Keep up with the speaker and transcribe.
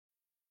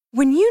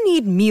When you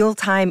need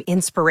mealtime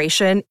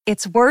inspiration,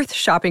 it's worth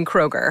shopping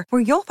Kroger,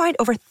 where you'll find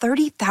over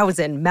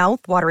 30,000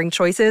 mouth-watering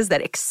choices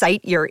that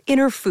excite your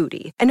inner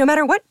foodie. And no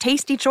matter what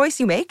tasty choice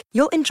you make,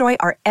 you'll enjoy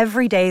our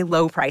everyday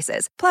low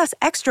prices, plus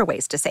extra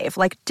ways to save,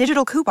 like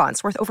digital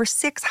coupons worth over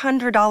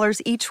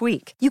 $600 each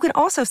week. You can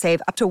also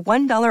save up to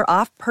 $1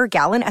 off per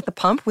gallon at the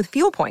pump with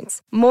fuel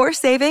points. More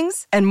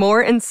savings and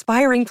more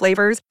inspiring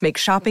flavors make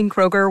shopping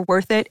Kroger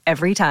worth it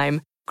every time.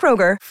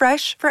 Kroger,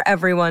 fresh for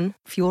everyone.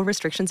 Fuel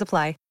restrictions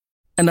apply.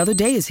 Another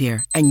day is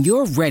here, and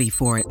you're ready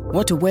for it.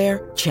 What to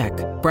wear? Check.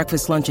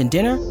 Breakfast, lunch, and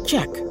dinner?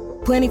 Check.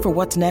 Planning for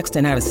what's next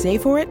and how to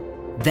save for it?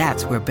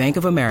 That's where Bank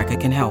of America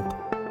can help.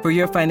 For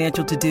your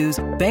financial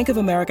to-dos, Bank of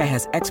America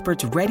has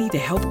experts ready to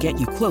help get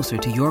you closer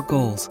to your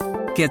goals.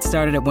 Get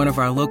started at one of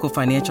our local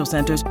financial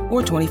centers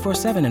or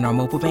 24/7 in our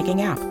mobile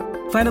banking app.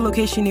 Find a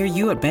location near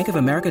you at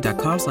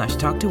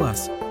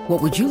bankofamerica.com/talktous.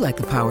 What would you like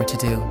the power to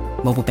do?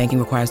 Mobile banking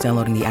requires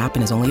downloading the app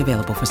and is only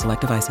available for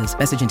select devices.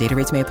 Message and data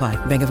rates may apply.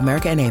 Bank of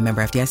America N.A.,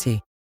 member FDIC.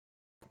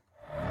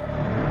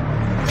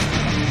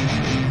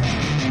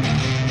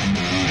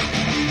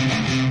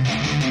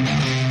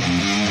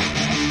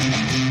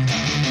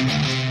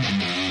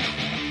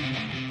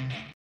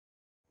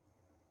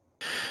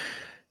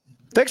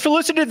 Thanks for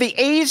listening to the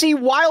AZ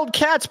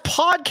Wildcats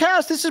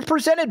podcast. This is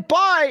presented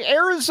by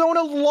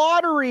Arizona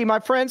Lottery,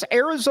 my friends.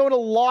 Arizona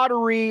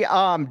Lottery.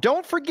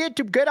 Don't forget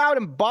to get out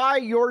and buy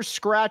your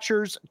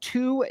scratchers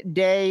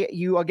today.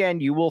 You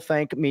will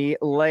thank me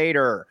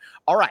later.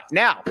 All right,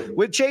 now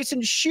with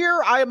Jason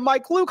Shear, I am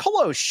Mike Luke.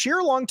 Hello,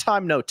 Shear. Long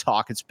time no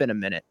talk. It's been a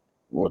minute.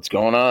 What's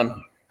going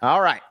on? All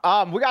right.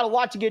 We got a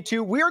lot to get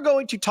to. We are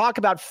going to talk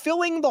about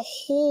filling the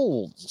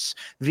holes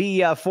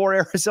for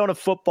Arizona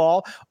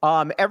football.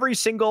 Every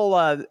single,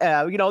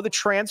 the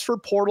transfer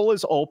portal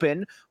is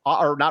open,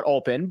 or not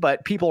open,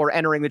 but people are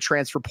entering the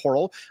transfer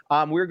portal.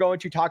 We're going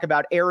to talk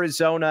about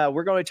Arizona.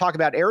 We're going to talk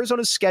about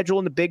Arizona's schedule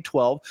in the Big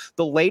 12,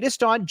 the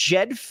latest on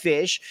Jedd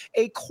Fisch,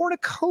 a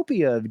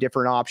cornucopia of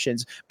different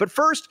options. But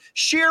first,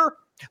 Sheer,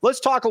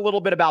 let's talk a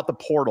little bit about the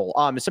portal.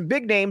 Some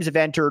big names have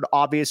entered,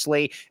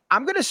 obviously.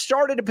 I'm going to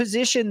start at a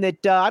position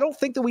that I don't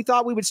think that we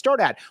thought we would start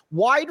at.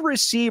 Wide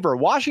receiver.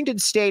 Washington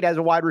State has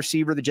a wide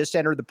receiver that just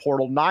entered the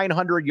portal,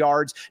 900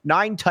 yards,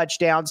 9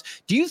 touchdowns.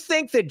 Do you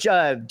think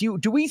that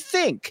do we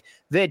think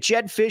that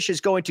Jedd Fisch is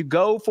going to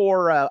go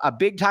for a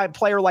big-time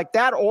player like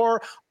that,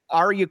 or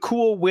are you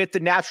cool with the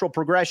natural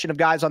progression of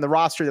guys on the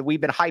roster that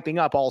we've been hyping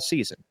up all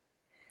season?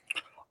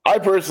 I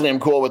personally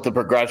am cool with the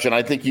progression.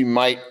 I think you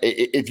might,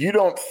 if you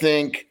don't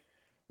think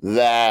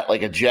that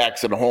like a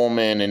Jackson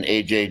Holman and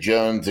A.J.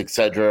 Jones, et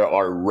cetera,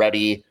 are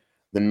ready,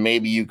 then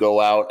maybe you go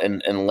out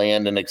and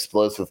land an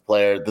explosive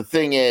player. The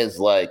thing is,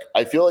 like,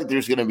 I feel like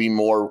there's going to be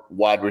more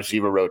wide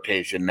receiver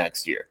rotation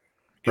next year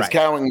because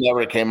Cowing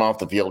never came off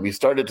the field. We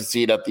started to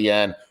see it at the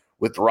end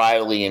with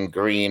Riley and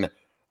Green.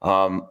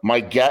 My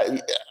guess,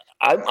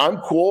 I'm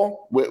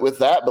cool with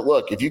that. But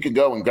look, if you could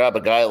go and grab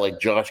a guy like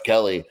Josh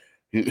Kelly,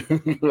 who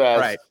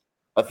has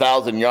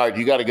 1,000 yards,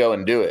 you got to go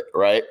and do it,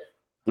 right?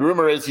 The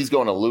rumor is he's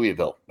going to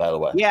Louisville, by the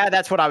way. Yeah,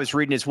 that's what I was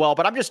reading as well.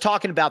 But I'm just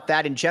talking about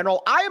that in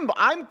general.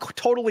 I'm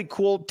totally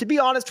cool. To be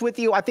honest with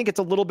you, I think it's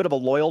a little bit of a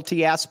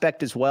loyalty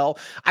aspect as well.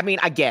 I mean,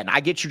 again, I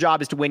get your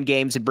job is to win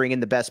games and bring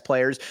in the best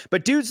players.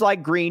 But dudes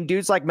like Green,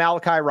 dudes like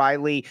Malachi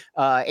Riley,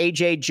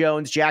 A.J.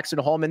 Jones, Jackson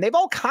Holman, they've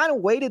all kind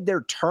of waited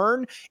their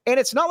turn. And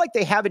it's not like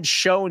they haven't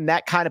shown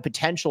that kind of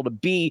potential to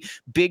be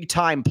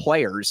big-time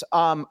players.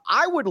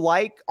 I would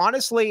like,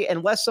 honestly,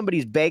 unless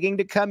somebody's begging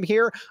to come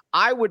here,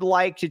 I would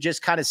like to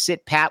just kind of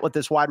sit pat with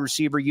this wide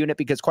receiver unit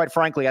because, quite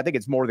frankly, I think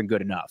it's more than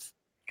good enough.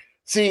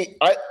 See,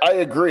 I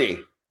agree,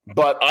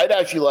 but I'd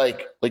actually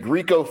like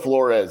Rico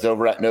Flores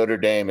over at Notre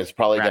Dame is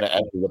probably going to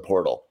enter the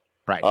portal.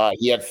 Right.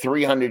 He had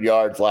 300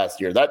 yards last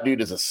year. That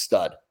dude is a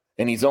stud,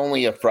 and he's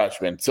only a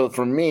freshman. So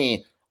for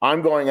me,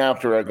 I'm going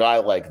after a guy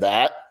like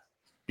that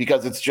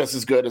because it's just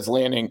as good as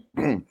landing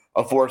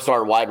a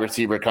 4-star wide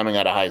receiver coming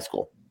out of high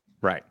school.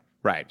 Right.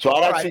 Right. So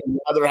I'd actually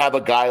rather have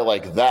a guy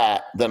like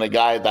that than a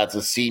guy that's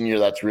a senior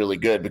that's really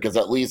good, because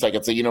at least I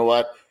could say, you know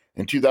what,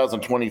 in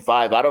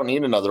 2025, I don't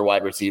need another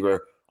wide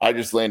receiver. I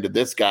just landed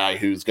this guy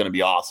who's going to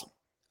be awesome.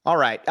 All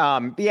right.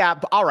 Yeah.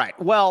 All right.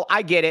 Well,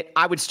 I get it.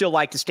 I would still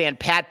like to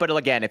stand pat. But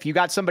again, if you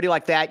got somebody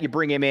like that, you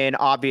bring him in,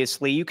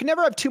 obviously. You can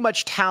never have too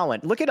much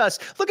talent. Look at us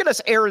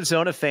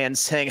Arizona fans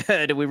saying,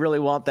 do we really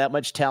want that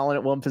much talent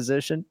at one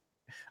position?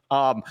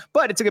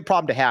 But it's a good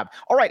problem to have.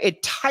 All right.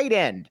 At tight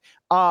end,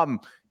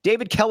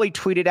 David Kelly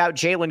tweeted out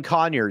Jalen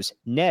Conyers.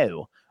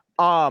 No.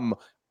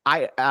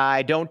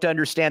 I don't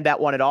understand that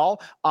one at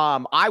all.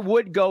 I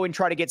would go and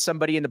try to get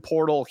somebody in the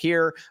portal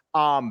here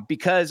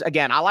because,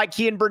 again, I like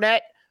Kean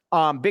Burnett.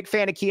 Big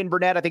fan of Kean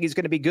Burnett. I think he's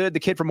going to be good. The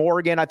kid from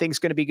Oregon, I think, is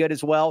going to be good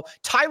as well.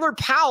 Tyler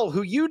Powell,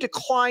 who you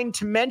declined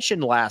to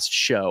mention last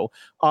show,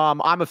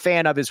 I'm a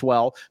fan of as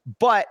well.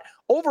 But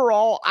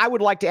overall, I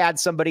would like to add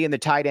somebody in the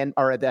tight end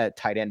or the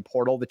tight end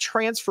portal, the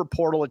transfer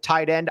portal at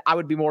tight end. I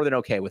would be more than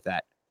okay with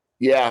that.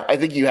 Yeah, I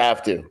think you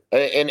have to.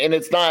 And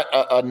it's not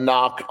a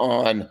knock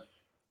on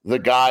the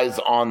guys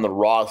on the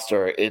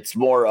roster. It's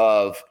more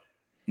of,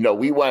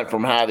 we went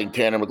from having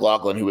Tanner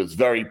McLaughlin, who was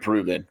very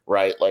proven,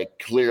 right? Like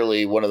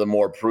clearly one of the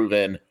more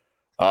proven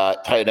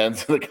tight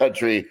ends in the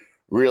country,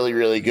 really,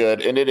 really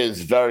good. And it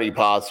is very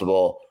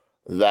possible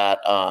that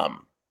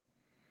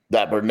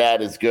that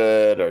Burnett is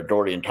good or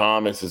Dorian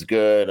Thomas is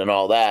good and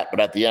all that. But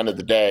at the end of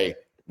the day,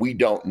 we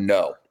don't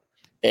know.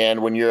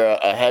 And when you're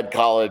a head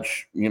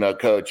college,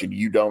 coach and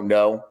you don't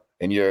know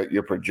and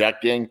you're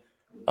projecting,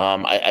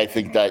 I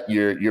think that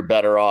you're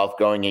better off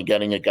going and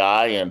getting a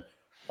guy and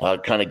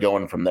kind of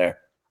going from there.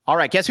 All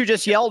right. Guess who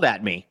just yelled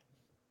at me?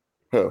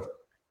 Who?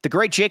 The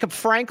great Jacob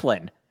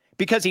Franklin.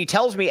 Because he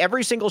tells me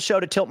every single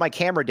show to tilt my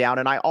camera down,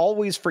 and I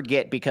always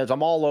forget because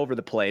I'm all over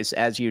the place,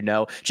 as you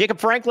know. Jacob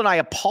Franklin, I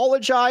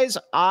apologize.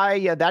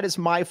 That is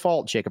my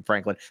fault, Jacob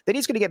Franklin. Then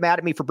he's going to get mad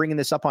at me for bringing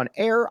this up on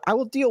air. I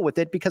will deal with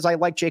it because I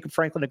like Jacob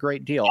Franklin a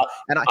great deal.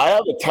 And I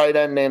have a tight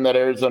end name that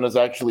Arizona's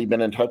actually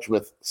been in touch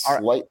with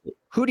slightly. Right.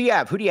 Who do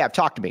you have?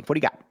 Talk to me. What do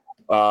you got?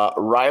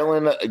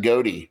 Rylan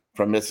Godey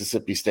from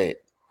Mississippi State.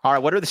 All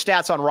right. What are the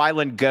stats on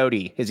Rylan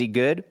Godey? Is he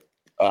good?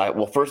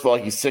 Well, first of all,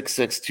 he's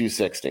 6'6",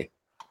 260.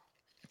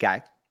 Okay.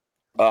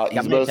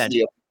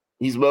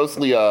 He's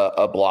mostly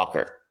a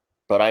blocker,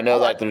 but I know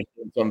that there's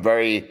some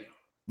very,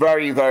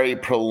 very, very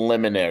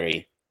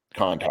preliminary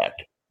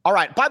contact. All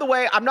right. By the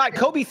way,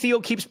 Kobe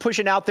Thiel keeps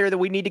pushing out there that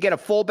we need to get a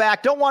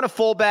fullback. Don't want a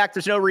fullback.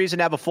 There's no reason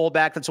to have a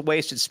fullback. That's a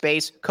wasted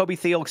space. Kobe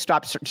Thiel,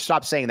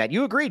 stop saying that.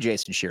 You agree,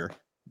 Jason Shearer?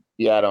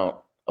 Yeah, I don't.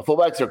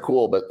 Fullbacks are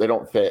cool, but they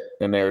don't fit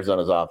in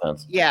Arizona's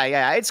offense.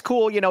 Yeah, it's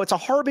cool. It's a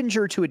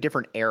harbinger to a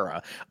different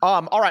era.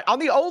 All right, on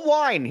the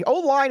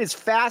O-line is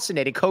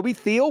fascinating. Kobe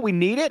Thiel, we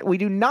need it. We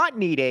do not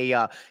need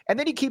a. And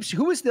then he keeps.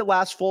 Who was the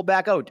last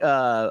fullback? What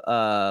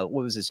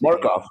was his name?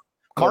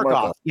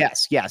 Markov.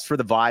 Yes. For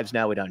the vibes.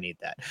 Now we don't need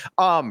that.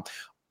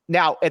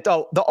 Now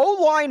the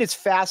O-line is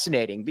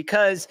fascinating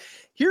because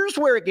here's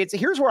where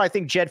I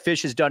think Jed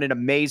Fish has done an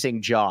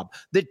amazing job.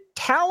 The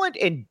talent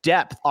and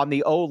depth on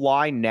the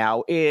O-line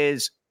now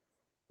is,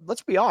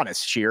 let's be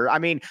honest, Sheer. I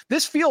mean,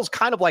 this feels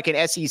kind of like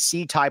an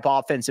SEC type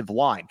offensive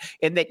line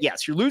in that,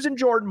 yes, you're losing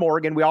Jordan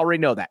Morgan. We already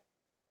know that.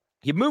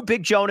 You move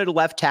Big Jonah to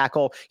left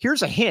tackle.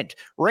 Here's a hint.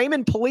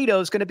 Raymond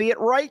Polito is going to be at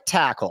right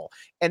tackle.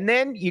 And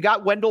then you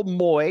got Wendell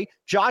Moy,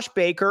 Josh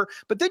Baker,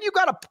 but then you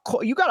got a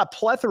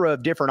plethora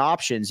of different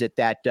options at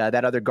that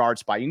other guard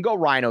spot. You can go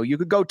Rhino, you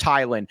could go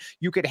Tylen,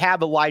 you could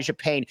have Elijah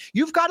Payne.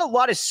 You've got a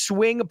lot of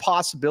swing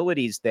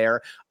possibilities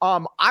there.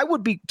 I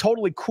would be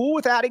totally cool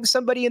with adding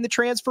somebody in the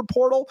transfer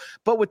portal,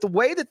 but with the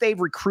way that they've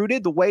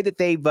recruited, the way that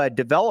they've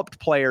developed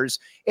players,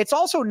 it's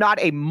also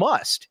not a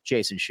must,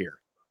 Jason Shearer.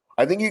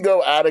 I think you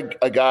go add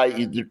a guy,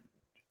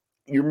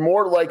 you're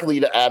more likely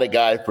to add a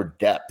guy for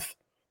depth.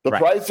 The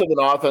price of an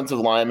offensive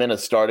lineman, a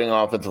starting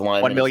offensive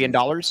lineman, $1 million.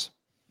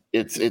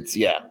 It's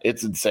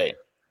insane.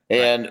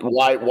 And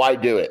why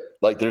do it?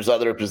 Like there's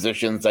other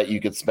positions that you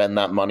could spend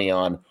that money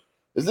on.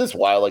 Is this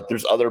wild? Like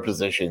there's other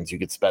positions you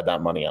could spend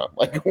that money on.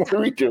 Like what are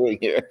we doing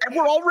here? And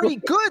we're already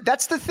good.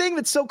 That's the thing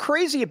that's so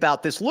crazy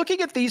about this. Looking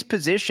at these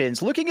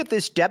positions, looking at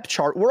this depth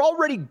chart, we're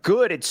already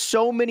good at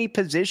so many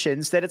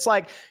positions that it's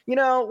like,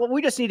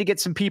 we just need to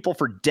get some people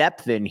for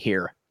depth in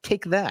here.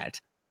 Take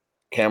that.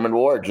 Cameron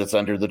Ward just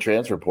entered the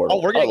transfer portal.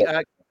 Oh, we're getting.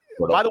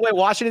 By the way,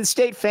 Washington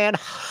State fan.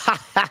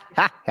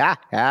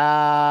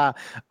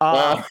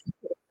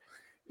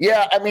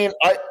 Yeah, I mean,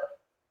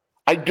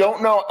 I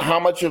don't know how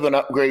much of an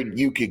upgrade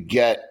you could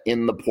get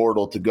in the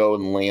portal to go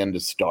and land a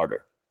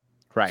starter.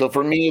 Right. So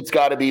for me, it's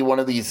got to be one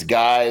of these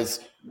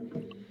guys.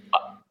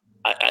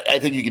 I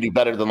think you could do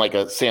better than like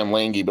a Sam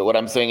Lange, but what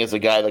I'm saying is a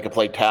guy that could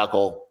play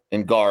tackle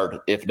and guard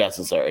if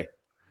necessary.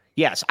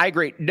 Yes, I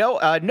agree.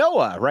 Noah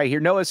right here.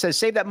 Noah says,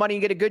 save that money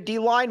and get a good D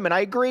lineman. I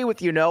agree with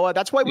you, Noah.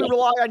 That's why we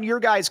rely on your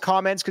guys'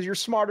 comments because you're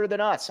smarter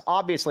than us.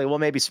 Obviously, well,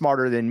 maybe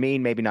smarter than me,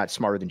 maybe not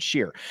smarter than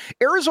Sheer.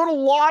 Arizona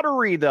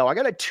Lottery, though. I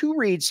got 2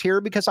 reads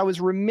here because I was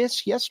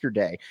remiss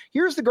yesterday.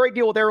 Here's the great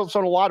deal with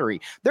Arizona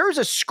Lottery. There's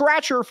a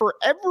scratcher for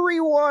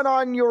everyone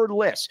on your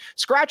list.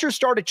 Scratchers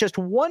start at just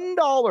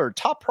 $1.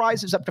 Top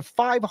prizes up to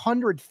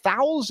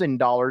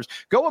 $500,000.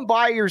 Go and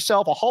buy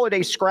yourself a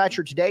holiday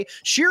scratcher today.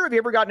 Sheer, have you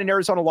ever gotten an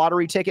Arizona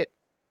Lottery ticket?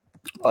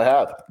 I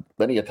have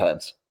many a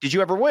times. Did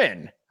you ever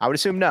win? I would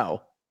assume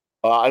no.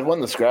 I've won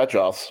the scratch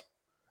offs.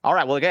 All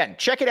right. Well, again,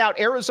 check it out.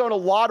 Arizona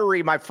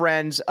Lottery, my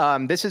friends.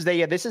 This is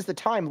the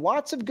time.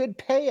 Lots of good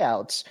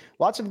payouts.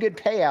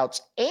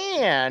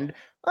 And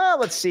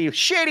let's see.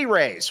 Shady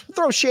Rays. We'll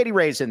throw Shady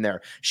Rays in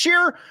there.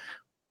 Sheer,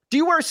 do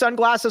you wear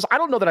sunglasses? I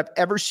don't know that I've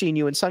ever seen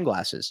you in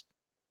sunglasses.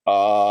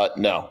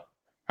 No.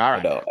 All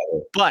right.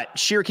 But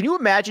Sheer, can you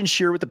imagine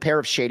Sheer with a pair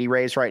of Shady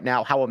Rays right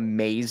now? How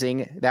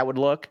amazing that would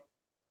look.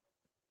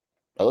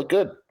 I look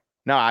good.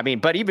 No, I mean,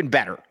 but even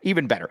better.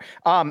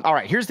 All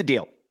right, here's the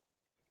deal.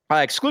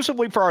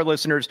 Exclusively for our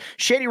listeners,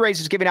 Shady Rays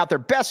is giving out their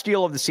best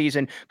deal of the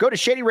season. Go to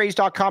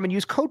shadyrays.com and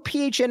use code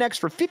PHNX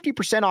for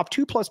 50% off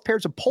 2+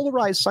 pairs of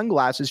polarized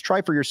sunglasses.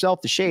 Try for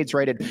yourself the shades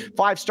rated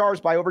 5 stars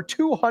by over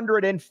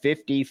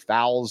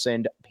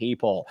 250,000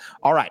 people.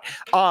 All right.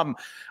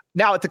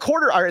 Now at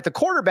the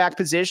quarterback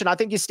position, I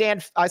think you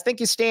stand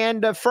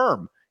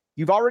firm.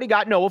 You've already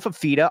got Noah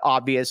Fafita,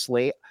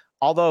 obviously.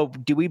 Although,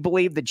 do we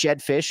believe that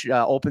Jed Fish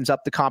opens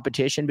up the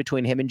competition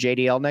between him and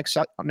JDL next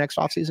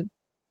offseason?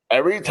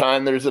 Every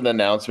time there's an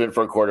announcement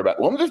for a quarterback,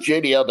 when does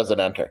JDL doesn't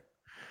enter?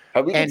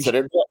 Have we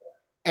considered that?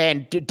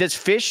 And does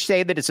Fish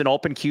say that it's an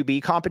open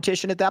QB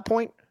competition at that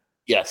point?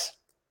 Yes.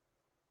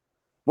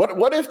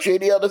 What if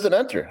JDL doesn't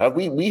enter? Have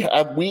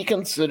we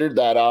considered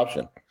that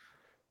option?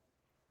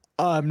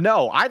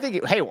 No, I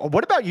think. Hey,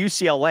 what about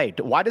UCLA?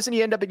 Why doesn't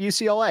he end up at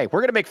UCLA? We're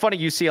going to make fun of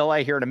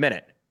UCLA here in a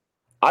minute.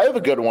 I have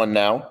a good one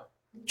now.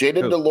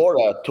 Jaden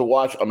DeLora to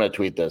watch. I'm going to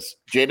tweet this.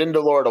 Jaden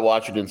DeLora to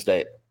Washington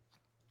State.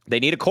 They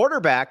need a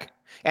quarterback.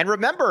 And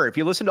remember, if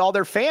you listen to all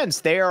their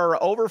fans, they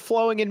are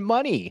overflowing in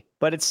money,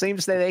 but it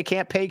seems that they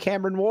can't pay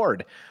Cameron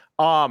Ward.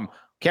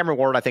 Cameron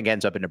Ward, I think,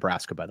 ends up in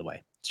Nebraska, by the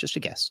way. It's just a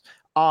guess.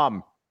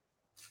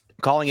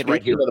 Calling it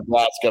right here.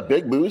 Nebraska,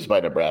 big moves by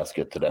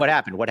Nebraska today. What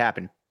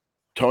happened?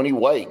 Tony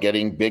White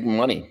getting big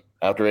money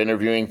after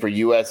interviewing for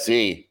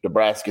USC.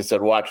 Nebraska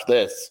said, watch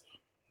this.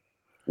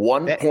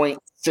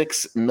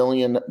 $1.6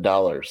 million.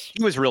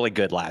 He was really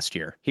good last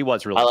year. He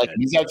was really good.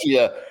 He's actually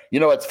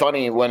it's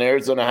funny, when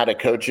Arizona had a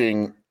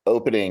coaching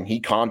opening, he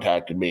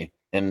contacted me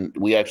and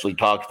we actually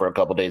talked for a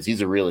couple of days.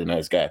 He's a really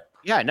nice guy.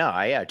 Yeah,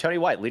 no, Tony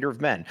White, leader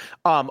of men.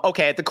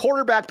 Okay, at the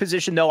quarterback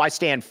position, though, I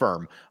stand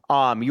firm.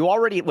 You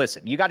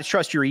got to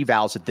trust your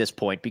evals at this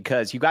point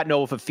because you got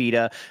Noah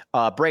Fafita,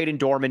 Braden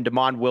Dorman,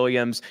 Damon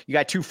Williams. You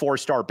got 2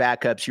 4-star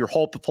backups. You're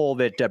hopeful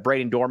that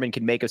Braden Dorman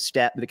can make a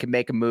step, that can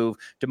make a move.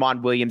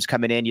 Damon Williams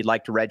coming in, you'd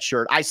like to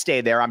redshirt. I stay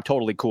there. I'm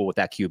totally cool with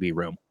that QB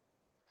room.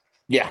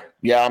 Yeah,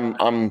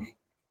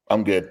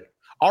 I'm good.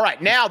 All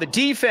right, now the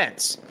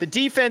defense. The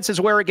defense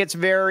is where it gets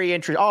very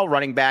interesting. Oh,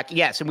 running back.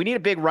 Yes, and we need a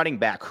big running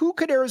back. Who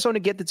could Arizona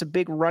get that's a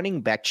big running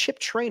back? Chip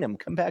Trainum,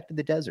 come back to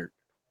the desert.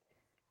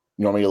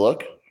 You want me to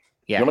look?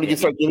 Yeah. You want me to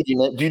start giving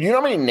you? Do you know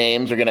how many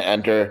names are going to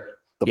enter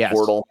the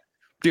portal?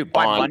 Dude,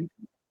 by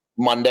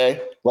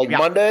Monday?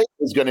 Monday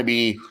is going to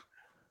be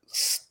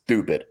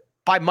stupid.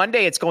 By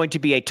Monday, it's going to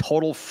be a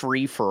total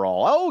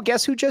free-for-all. Oh,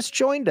 guess who just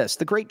joined us?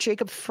 The great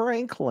Jacob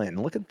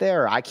Franklin. Look at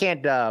there. I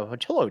can't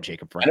hello,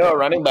 Jacob Franklin. I know a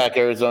running back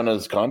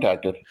Arizona's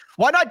contacted.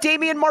 Why not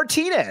Damian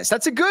Martinez?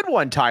 That's a good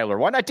one, Tyler.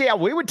 Why not?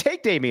 We would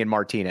take Damian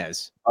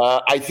Martinez.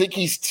 I think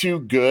he's too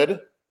good.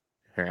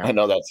 Yeah. I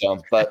know that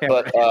sounds, but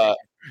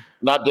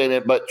not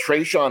Damian, but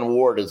Trayshawn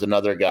Ward is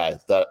another guy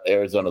that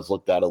Arizona's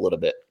looked at a little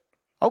bit.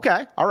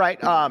 Okay. All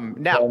right.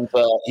 Now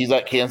he's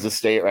at Kansas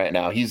State right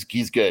now. He's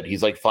good.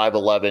 He's like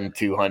 5'11",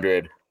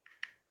 200.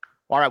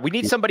 All right. We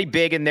need somebody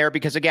big in there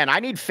because, again, I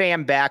need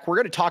Fam back. We're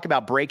going to talk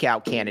about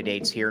breakout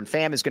candidates here, and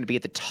Fam is going to be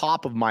at the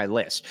top of my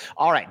list.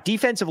 All right.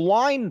 Defensive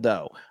line,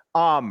 though.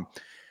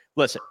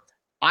 Listen,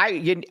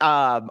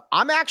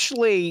 I'm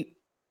actually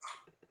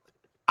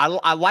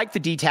I like the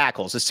D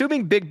tackles.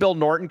 Assuming Big Bill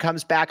Norton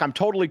comes back, I'm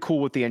totally cool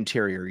with the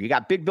interior. You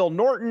got Big Bill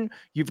Norton.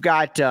 You've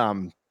got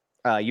I'm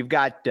going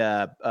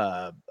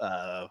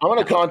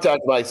to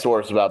contact my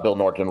source about Bill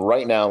Norton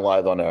right now,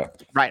 live on air.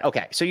 Right.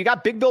 Okay. So you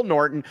got Big Bill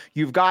Norton.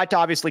 You've got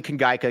obviously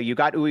Kangaika. You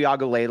got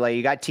Uiagalelei.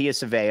 You got Tia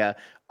Savea.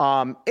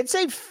 It's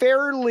a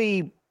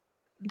fairly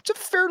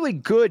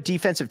good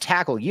defensive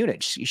tackle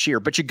unit, Sheer,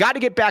 but you got to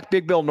get back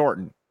Big Bill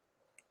Norton.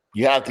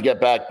 You have to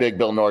get back Big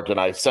Bill Norton.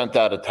 I sent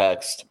out a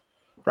text.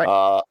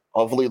 Right.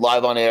 Hopefully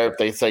live on air. If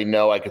they say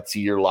no, I could see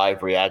your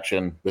live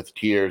reaction with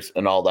tears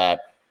and all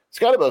that.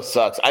 Scotty both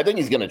sucks. I think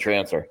he's going to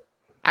transfer.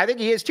 I think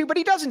he is too, but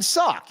he doesn't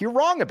suck. You're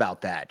wrong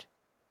about that.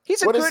 He's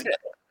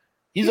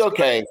He's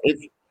okay.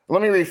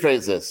 Let me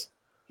rephrase this.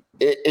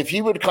 If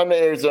he would come to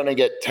Arizona and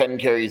get 10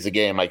 carries a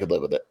game, I could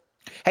live with it.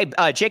 Hey,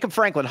 Jacob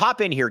Franklin,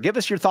 hop in here. Give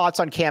us your thoughts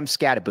on Cam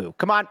Scattaboo.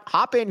 Come on,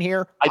 hop in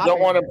here. I don't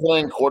want him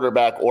playing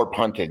quarterback or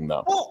punting,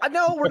 though. Oh,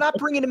 no, we're not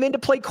bringing him in to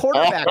play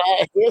quarterback.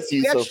 Yes,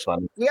 he's so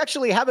funny. We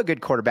actually have a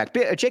good quarterback.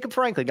 Jacob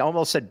Franklin. I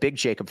almost said big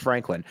Jacob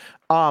Franklin.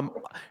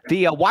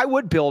 Why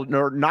would Bill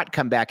Norton not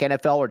come back,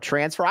 NFL or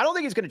transfer? I don't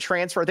think he's going to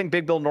transfer. I think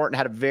Big Bill Norton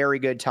has a very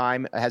good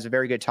time at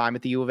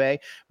the U of A.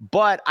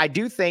 But I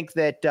do think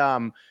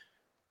that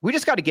we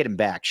just got to get him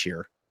back,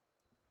 Sheer.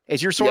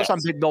 Is your source on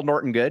Big Bill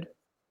Norton good?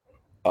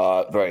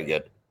 Very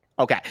good.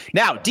 Okay.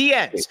 Now,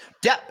 DNs.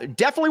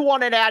 Definitely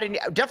want to add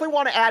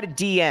a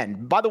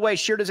DN. By the way,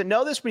 Sheer doesn't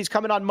know this, but he's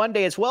coming on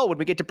Monday as well when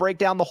we get to break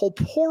down the whole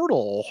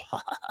portal.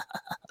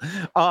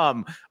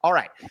 All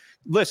right.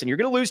 Listen, you're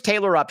going to lose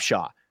Taylor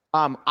Upshaw.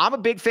 I'm a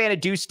big fan of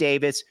Deuce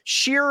Davis.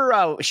 Sheer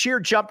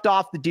jumped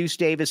off the Deuce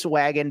Davis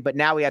wagon, but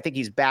now I think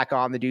he's back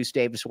on the Deuce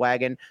Davis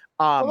wagon.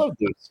 I love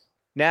Deuce.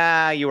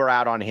 Nah, you were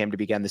out on him to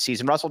begin the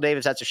season. Russell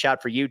Davis, that's a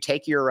shout for you.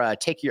 Take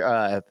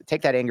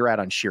that anger out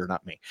on Sheer,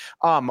 not me.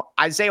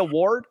 Isaiah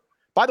Ward.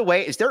 By the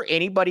way, is there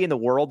anybody in the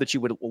world that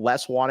you would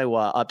less want to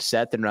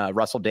upset than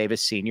Russell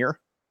Davis Sr.?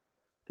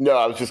 No,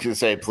 I was just going to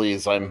say,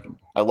 please. I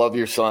love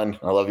your son.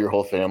 I love your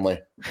whole family.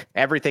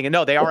 Everything. And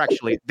no, they are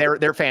actually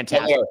they're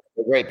fantastic.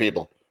 They're great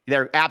people.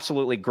 They're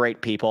absolutely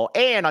great people.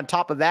 And on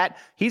top of that,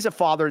 he's a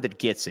father that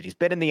gets it. He's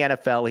been in the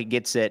NFL. He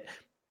gets it.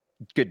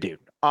 Good dude.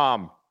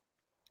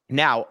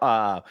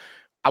 Now,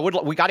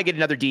 we got to get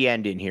another D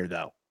end in here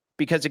though,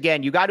 because,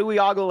 again, you got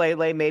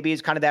Uiagalelei, maybe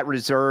is kind of that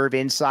reserve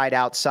inside,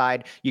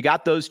 outside. You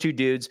got those two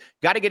dudes.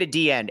 Got to get a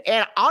D end.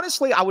 And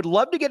honestly, I would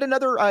love to get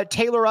another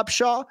Taylor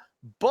Upshaw,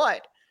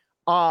 but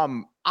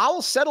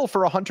I'll settle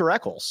for a Hunter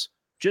Echols.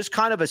 Just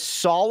kind of a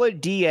solid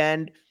D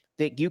end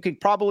that you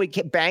could probably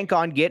bank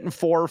on getting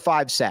 4 or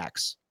 5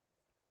 sacks.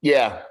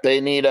 Yeah,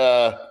 they need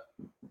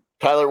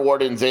Tyler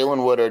Ward and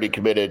Zaylen Wood already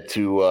committed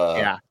to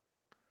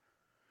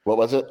what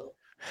was it?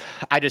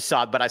 I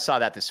saw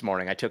that this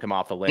morning. I took him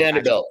off the list.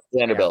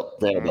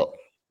 Vanderbilt.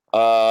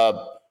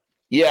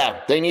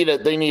 Yeah, they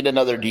need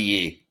another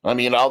DE. I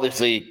mean,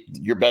 obviously,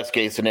 your best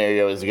case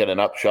scenario is to get an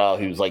Upshaw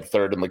who's like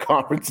 3rd in the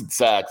conference in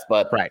sacks,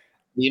 but right.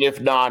 I mean,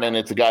 if not, and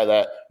it's a guy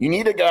that you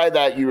need a guy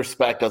that you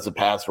respect as a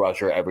pass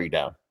rusher every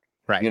down.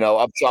 Right.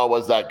 Upshaw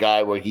was that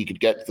guy where he could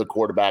get to the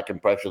quarterback and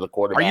pressure the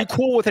quarterback. Are you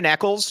cool with an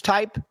Echols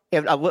type?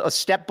 A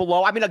step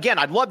below? I mean, again,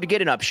 I'd love to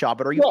get an Upshaw,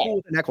 but are you cool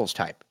with an Echols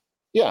type?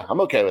 Yeah,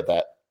 I'm okay with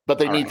that. But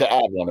they need to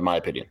add one, in my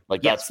opinion.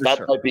 Like that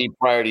might be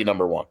priority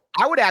number 1.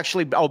 I would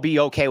actually be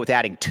okay with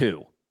adding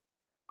 2.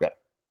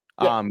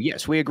 Yeah.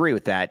 Yes, we agree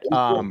with that.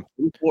 All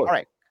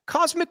right.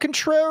 Cosmic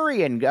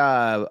Contrarian.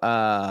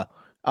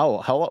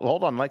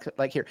 Hold on.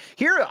 Like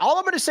here, all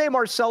I'm going to say,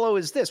 Marcelo,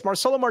 is this.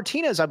 Marcelo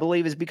Martinez, I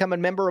believe, has become a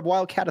member of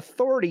Wildcat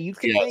Authority. You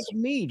can thank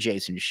me,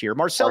 Jason Shear.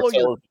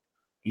 Marcelo,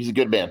 he's a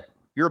good man.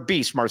 You're a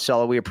beast,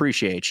 Marcelo. We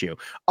appreciate you.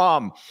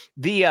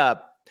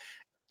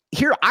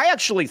 Here, I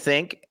actually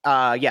think,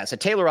 yes, a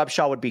Taylor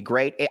Upshaw would be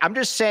great. I'm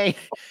just saying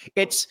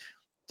it's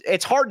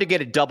hard to get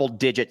a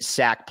double-digit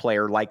sack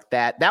player like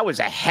that. That was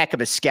a heck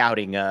of a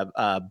scouting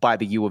by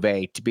the U of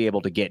A to be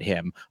able to get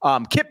him.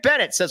 Kip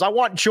Bennett says, I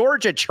want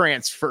Georgia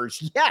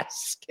transfers.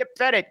 Yes, Kip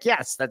Bennett.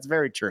 Yes, that's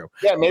very true.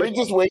 Yeah, maybe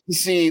just wait to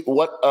see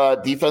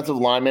what defensive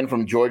linemen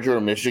from Georgia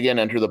or Michigan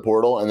enter the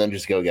portal and then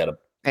just go get them.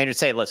 And just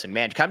say, listen,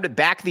 man, come to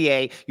back the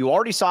A. You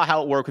already saw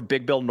how it worked with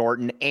Big Bill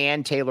Norton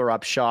and Taylor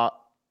Upshaw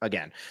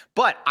again.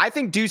 But I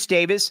think Deuce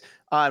Davis,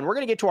 and we're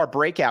going to get to our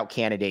breakout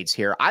candidates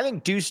here. I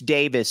think Deuce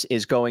Davis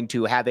is going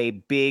to have a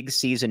big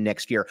season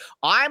next year.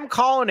 I'm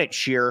calling it,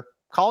 Sheer.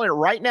 Calling it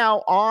right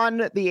now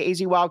on the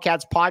AZ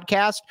Wildcats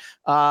podcast.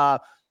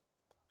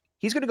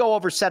 He's going to go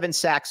over 7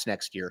 sacks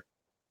next year.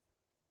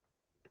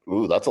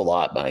 Ooh, that's a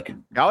lot, Mike.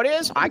 No, it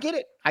is. I get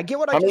it. I get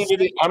what how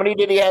many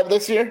did he have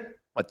this year?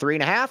 What,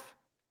 3.5?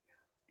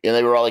 And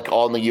they were all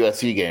in the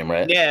USC game,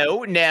 right?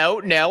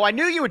 No. I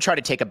knew you would try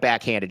to take a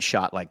backhanded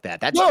shot like that.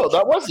 That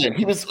wasn't.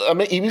 He was.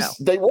 No.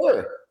 They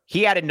were.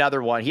 He had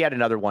another one. He had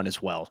another one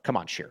as well. Come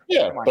on, Sheer.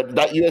 Yeah, but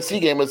that USC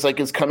game was like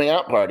his coming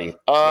out party.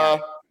 I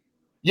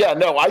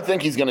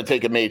think he's going to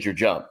take a major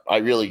jump. I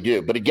really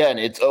do. But again,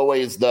 it's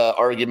always the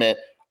argument: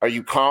 are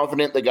you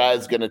confident the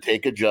guy's going to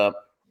take a jump,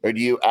 or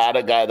do you add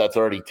a guy that's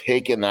already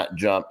taken that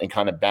jump and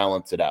kind of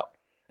balance it out?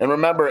 And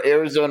remember,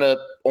 Arizona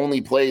only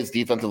plays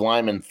defensive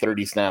linemen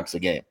 30 snaps a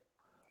game.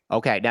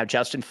 Okay, now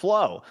Justin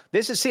Flo.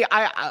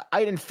 I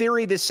in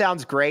theory, this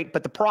sounds great,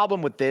 but the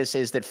problem with this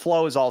is that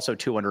Flo is also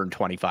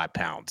 225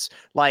 pounds.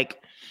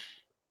 Like,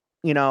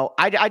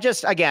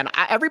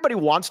 everybody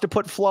wants to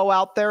put Flo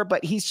out there,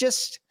 but he's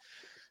just,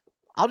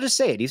 I'll just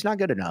say it, he's not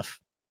good enough.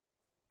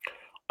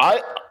 A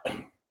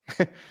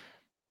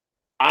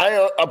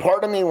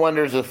part of me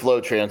wonders if Flo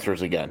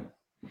transfers again.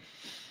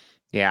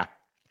 Yeah.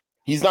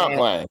 He's not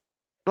playing.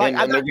 Like,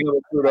 and they're going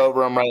to recruit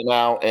over him right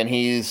now. And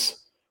he's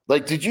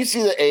like, did you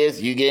see the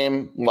ASU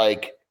game?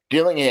 Like,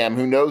 Dillingham,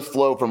 who knows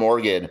Flo from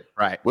Oregon,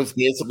 was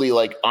basically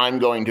like, I'm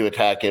going to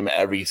attack him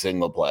every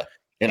single play.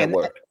 And it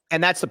worked.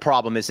 And that's the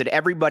problem, is that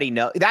everybody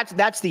knows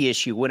that's the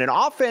issue. When an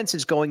offense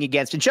is going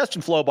against, and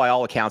Justin Flo, by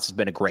all accounts, has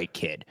been a great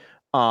kid.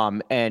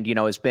 And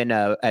has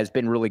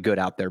been really good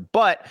out there.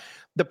 But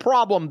the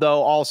problem,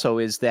 though, also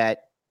is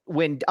that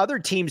when other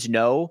teams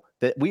know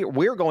that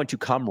we're going to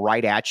come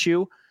right at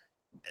you,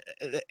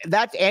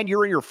 and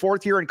you're in your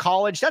 4th year in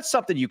college, that's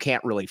something you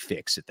can't really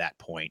fix at that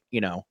point.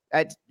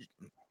 It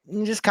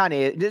just kind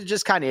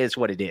of is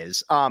what it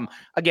is.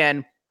 Again,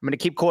 I'm going to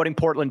keep quoting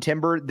Portland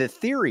Timber. The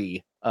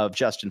theory of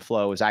Justin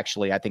Flo is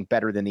actually, I think,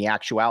 better than the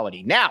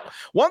actuality. Now,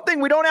 one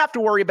thing we don't have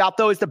to worry about,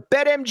 though, is the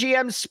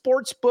BetMGM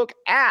Sportsbook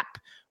app.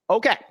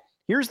 Okay,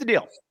 here's the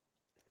deal.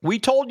 We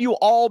told you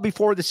all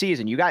before the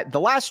season. You got the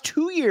last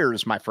 2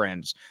 years, my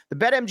friends. The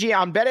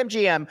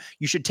BetMGM,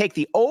 you should take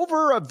the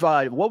over of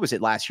what was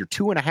it last year?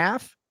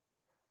 2.5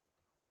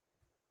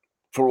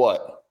 for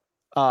what?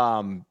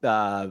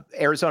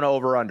 Arizona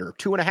over under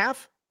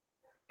 2.5.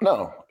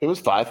 No, it was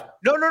 5.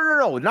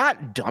 No,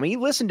 not dummy.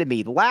 Listen to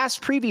me.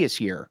 Previous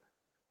year.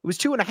 It was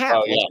 2.5.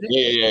 Oh,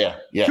 yeah.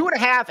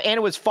 2.5, and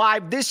it was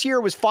 5. This year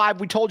was 5.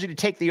 We told you to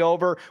take the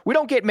over. We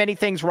don't get many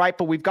things right,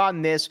 but we've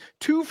gotten this.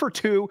 2 for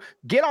 2.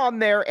 Get on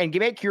there and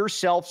make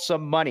yourself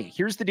some money.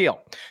 Here's the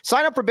deal.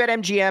 Sign up for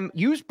BetMGM.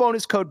 Use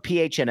bonus code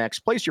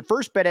PHNX. Place your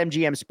first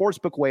BetMGM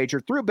Sportsbook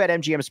wager through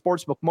BetMGM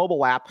Sportsbook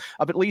mobile app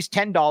of at least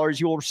 $10.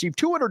 You will receive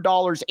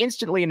 $200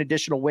 instantly in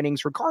additional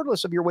winnings,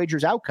 regardless of your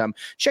wager's outcome.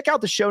 Check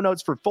out the show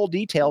notes for full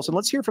details, and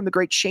let's hear from the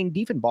great Shane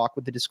Diefenbach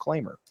with the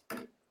disclaimer.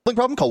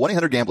 Problem? Call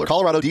 1-800-GAMBLER.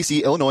 Colorado,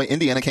 D.C., Illinois,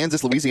 Indiana,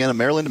 Kansas, Louisiana,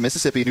 Maryland,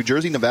 Mississippi, New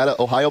Jersey, Nevada,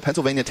 Ohio,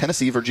 Pennsylvania,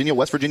 Tennessee, Virginia,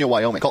 West Virginia,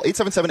 Wyoming. Call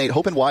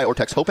 877-8-HOPE-NY or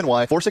text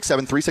HOPE-NY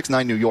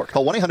 467-369 New York.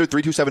 Call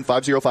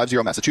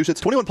 1-800-327-5050 Massachusetts.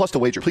 21 plus to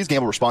wager. Please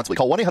gamble responsibly.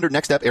 Call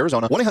 1-800-NEXT-STEP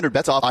Arizona.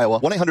 1-800-BETS-OFF Iowa.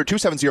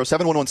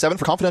 1-800-270-7117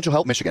 for confidential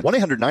help Michigan.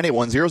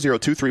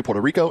 1-800-981-0023 Puerto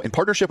Rico in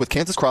partnership with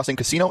Kansas Crossing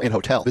Casino and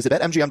Hotel. Visit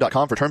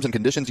BetMGM.com for terms and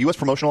conditions. U.S.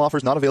 promotional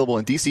offers not available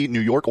in D.C.,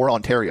 New York, or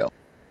Ontario.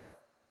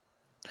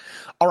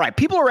 All right,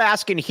 people are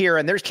asking here,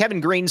 and there's Kevin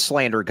Green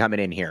slander coming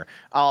in here.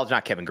 Oh, it's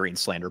not Kevin Green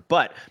slander,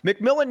 but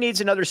McMillan needs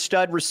another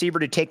stud receiver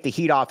to take the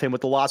heat off him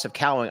with the loss of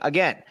Cowling.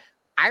 Again,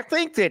 I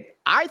think that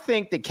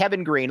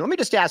Kevin Green, let me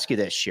just ask you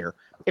this here.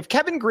 If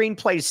Kevin Green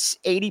plays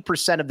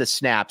 80% of the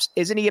snaps,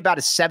 isn't he about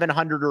a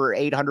 700 or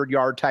 800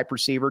 yard type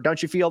receiver?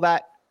 Don't you feel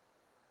that?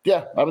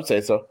 Yeah, I would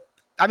say so.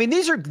 I mean,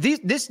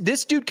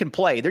 this dude can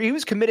play. He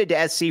was committed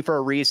to SC for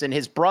a reason.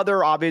 His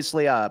brother,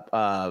 obviously,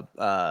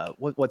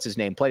 what's his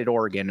name? Played at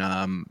Oregon.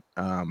 I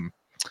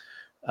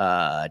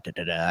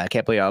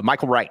can't believe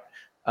Michael Wright.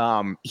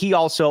 He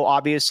also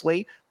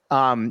obviously,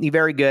 he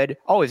very good.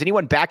 Oh, is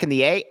anyone back in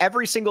the A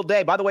every single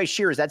day? By the way,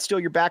 Sheer, is that still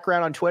your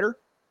background on Twitter?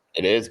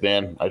 It is,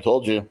 man. I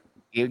told you.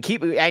 You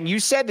keep, and you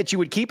said that you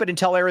would keep it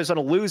until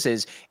Arizona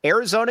loses.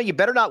 Arizona, you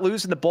better not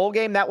lose in the bowl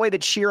game. That way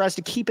that Sheer has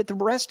to keep it the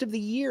rest of the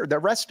year.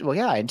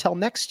 Until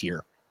next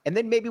year. And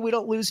then maybe we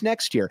don't lose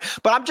next year.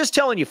 But I'm just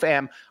telling you,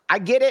 fam, I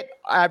get it.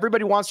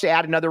 Everybody wants to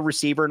add another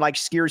receiver. And like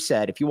Skier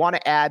said, if you want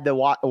to add the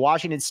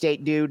Washington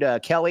State dude,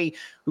 Kelly,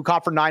 who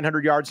caught for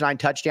 900 yards, 9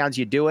 touchdowns,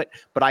 you do it.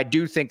 But I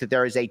do think that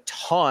there is a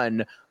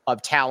ton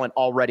of talent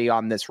already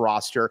on this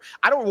roster.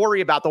 I don't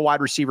worry about the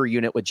wide receiver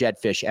unit with Jed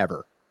Fish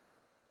ever.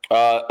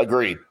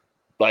 Agreed.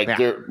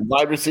 Their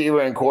wide receiver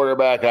and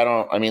quarterback,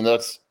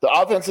 that's the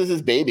offense is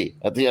his baby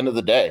at the end of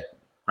the day.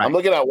 Right. I'm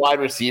looking at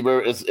wide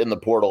receiver is in the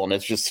portal, and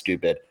it's just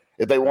stupid.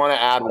 If they want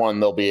to add one,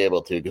 they'll be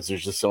able to because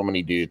there's just so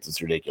many dudes.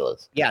 It's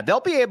ridiculous. Yeah, they'll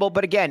be able.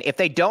 But again, if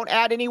they don't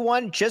add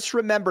anyone, just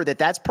remember that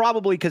that's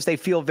probably because they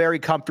feel very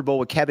comfortable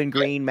with Kevin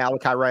Green,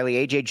 Malachi Riley,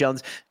 A.J.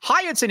 Jones.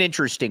 Hyatt's an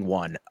interesting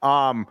one.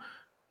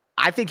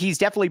 I think he's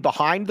definitely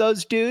behind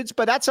those dudes,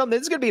 but that's something.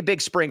 This is going to be a big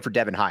spring for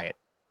Devin Hyatt.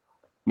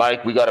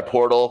 Mike, we got a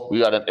portal. We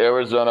got an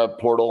Arizona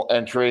portal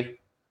entry.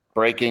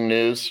 Breaking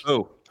news.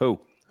 Who?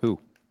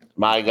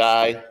 My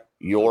guy,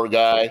 your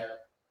guy.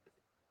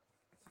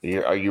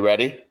 Are you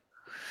ready?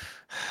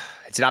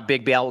 It's not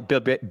Big Bell.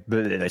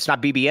 It's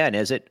not BBN,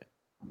 is it?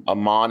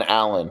 Amon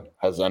Allen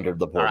has entered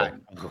the portal. All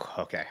right.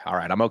 Okay. All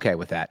right. I'm okay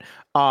with that.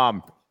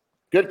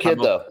 Good kid,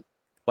 though.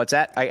 What's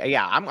that?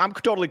 I'm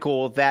totally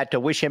cool with that. To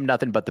wish him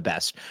nothing but the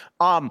best.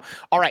 All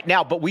right,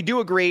 now, but we do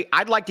agree.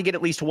 I'd like to get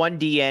at least one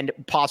D end,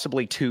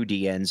 possibly 2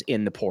 D ends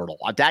in the portal.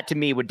 That to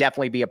me would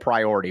definitely be a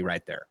priority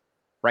right there.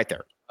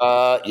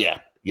 Yeah,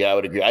 I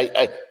would agree.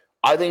 I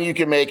think you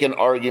can make an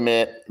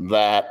argument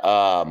that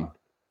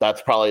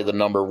that's probably the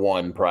number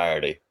one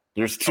priority.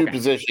 There's 2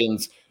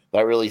 positions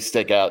that really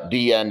stick out.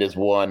 D end is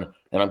one,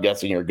 and I'm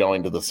guessing you're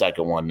going to the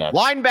second one next.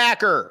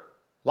 Linebacker.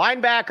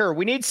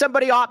 We need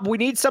somebody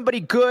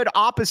good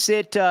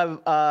opposite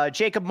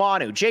Jacob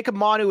Manu. Jacob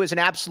Manu is an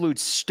absolute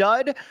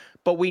stud,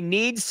 but we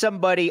need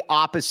somebody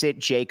opposite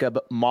Jacob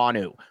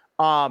Manu.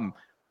 I'm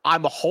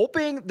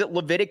hoping that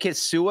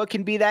Leviticus Sua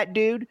can be that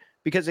dude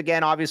because,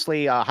 again,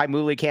 obviously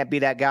Haimuli can't be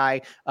that guy.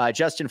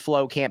 Justin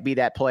Flo can't be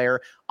that player.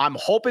 I'm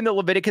hoping that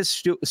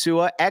Leviticus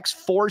Sua,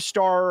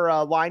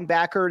 ex-4-star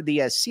linebacker, the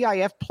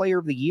CIF Player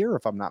of the Year,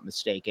 if I'm not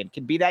mistaken,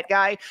 can be that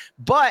guy.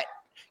 But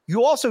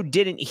you also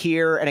didn't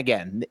hear, and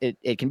again,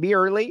 it can be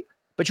early,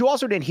 but you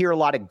also didn't hear a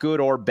lot of good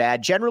or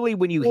bad. Generally,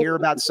 when you hear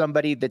about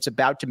somebody that's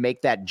about to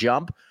make that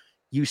jump,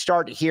 you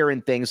start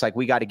hearing things like,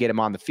 we got to get him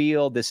on the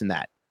field, this and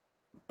that.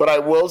 But I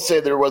will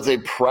say there was a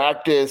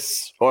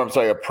press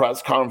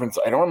conference.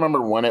 I don't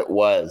remember when it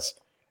was.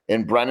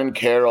 And Brennan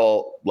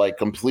Carroll,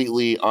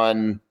 completely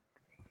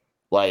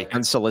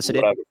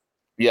unsolicited. Whatever.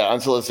 Yeah,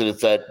 unsolicited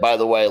said, by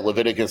the way,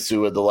 Leviticus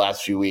Sua the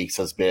last few weeks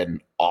has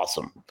been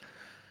awesome.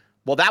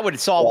 Well, that would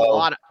solve a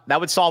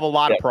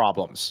lot of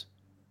problems.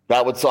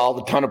 That would solve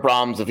a ton of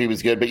problems if he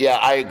was good. But yeah,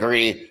 I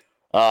agree.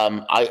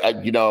 Kamu,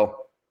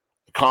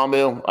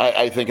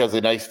 I think has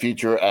a nice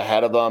future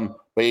ahead of him,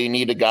 but you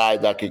need a guy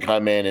that can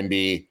come in and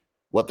be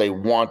what they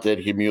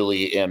wanted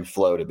Haimuli and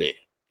Flo to be.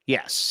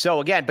 Yes.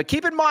 So again, but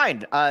keep in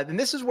mind, and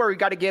this is where we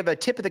got to give a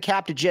tip of the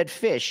cap to Jed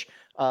Fish,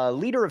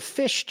 leader of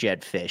Fish,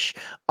 Jed Fish.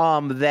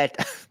 That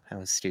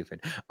was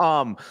stupid.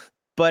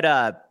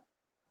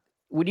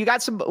 When you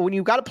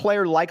got a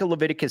player like a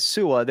Leviticus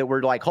Sua that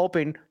we're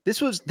hoping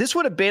this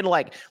would have been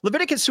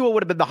Leviticus Sua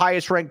would have been the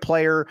highest ranked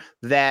player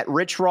that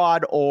Rich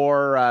Rod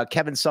or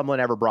Kevin Sumlin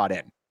ever brought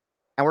in.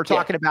 And we're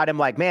talking about him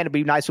man, it'd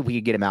be nice if we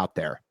could get him out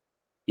there.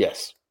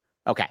 Yes.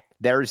 Okay.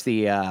 There's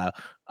the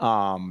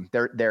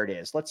there it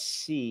is. Let's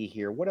see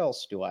here. What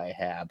else do I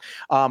have?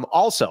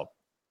 All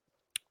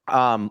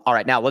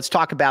right, now let's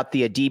talk about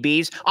the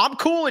DBs. I'm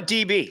cool at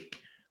DB.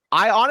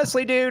 I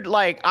honestly, dude,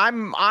 like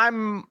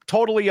I'm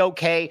totally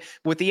okay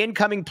with the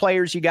incoming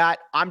players you got.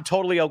 I'm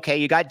totally okay.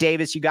 You got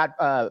Davis, you got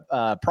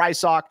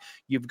Prysock,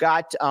 you've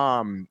got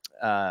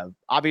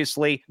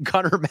obviously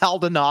Gunnar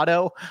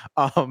Maldonado.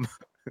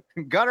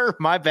 Gunnar,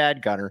 my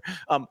bad, Gunnar.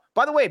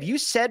 By the way, have you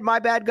said my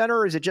bad, Gunnar,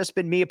 or has it just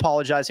been me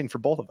apologizing for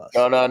both of us?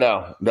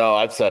 No,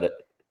 I've said it.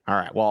 All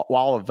right. Well,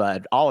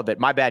 all of it.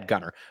 My bad,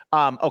 Gunnar.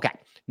 Okay.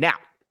 Now,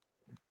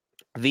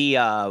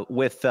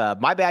 with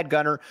my bad,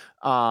 Gunnar.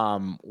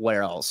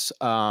 Where else?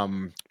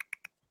 Trying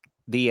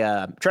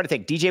to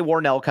think. DJ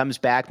Warnell comes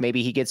back.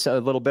 Maybe he gets a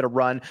little bit of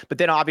run. But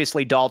then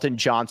obviously Dalton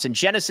Johnson,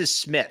 Genesis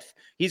Smith.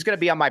 He's going to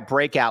be on my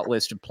breakout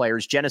list of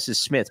players. Genesis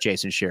Smith,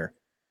 Jason Scheer.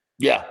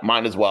 Yeah,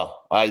 mine as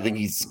well. I think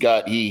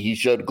he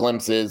showed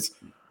glimpses.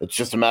 It's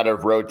just a matter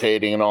of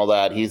rotating and all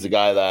that. He's a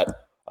guy that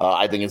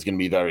I think is going to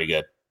be very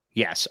good.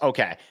 Yes.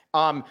 Okay.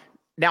 Now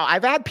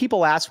I've had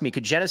people ask me,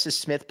 could Genesis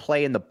Smith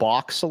play in the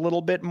box a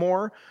little bit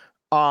more?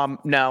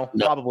 No,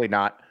 probably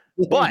not.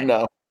 But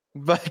no.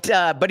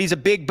 But he is a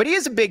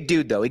big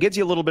dude though. He gives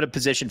you a little bit of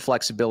position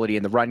flexibility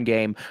in the run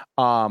game.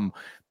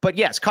 But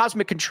yes,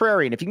 Cosmic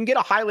Contrarian. If you can get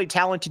a highly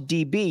talented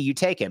DB, you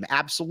take him.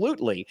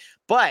 Absolutely.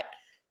 But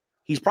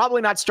he's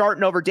probably not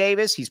starting over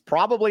Davis. He's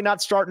probably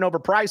not starting over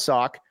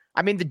Prysock.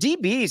 I mean, the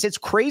DBs, it's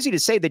crazy to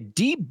say the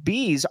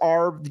DBs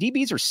are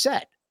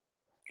set.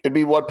 It'd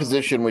be what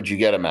position would you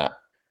get him at?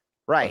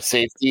 Right.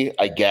 Safety,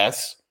 I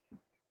guess.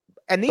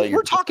 And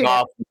we're talking.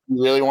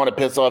 You really want to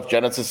piss off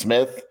Genesis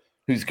Smith,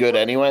 who's good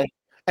anyway?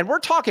 And we're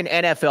talking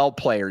NFL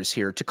players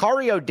here.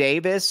 Takario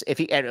Davis,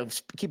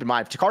 keep in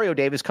mind, if Takario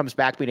Davis comes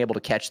back being able to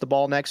catch the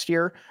ball next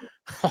year,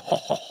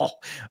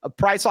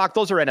 Prysock,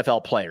 those are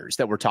NFL players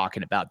that we're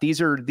talking about.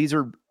 These are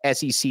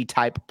SEC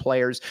type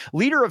players.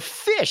 Leader of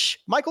Fish,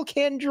 Michael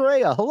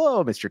Candrea.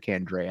 Hello, Mr.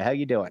 Candrea. How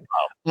you doing?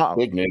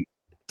 Big name.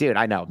 Dude,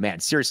 I know, man.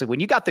 Seriously,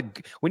 when you got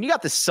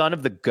the son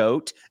of the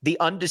GOAT, the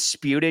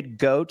undisputed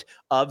GOAT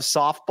of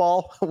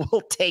softball,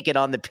 we'll take it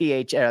on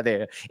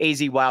the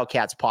AZ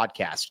Wildcats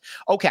podcast.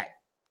 Okay.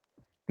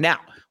 Now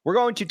we're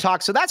going to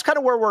talk. So that's kind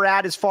of where we're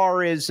at as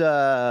far as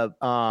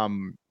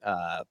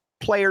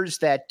players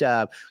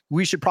that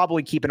we should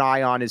probably keep an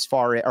eye on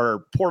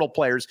or portal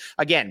players.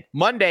 Again,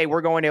 Monday,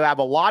 we're going to have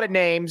a lot of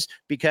names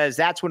because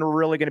that's when we're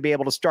really going to be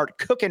able to start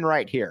cooking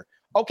right here.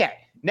 Okay.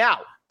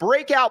 Now,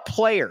 breakout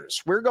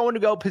players. We're going to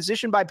go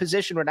position by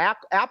position when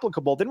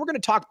applicable. Then we're going to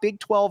talk Big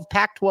 12,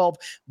 Pac-12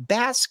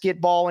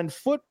 basketball and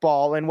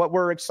football and what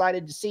we're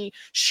excited to see.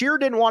 Scheer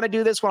didn't want to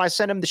do this when I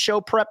sent him the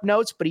show prep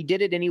notes, but he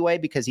did it anyway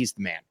because he's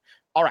the man.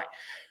 All right.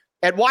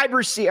 At wide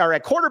receiver or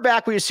at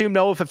quarterback, we assume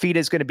Noah Fafita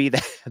is going to be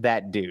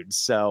that dude.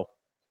 So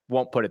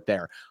won't put it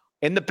there.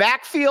 In the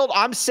backfield,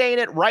 I'm saying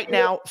it right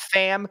now,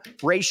 Fam,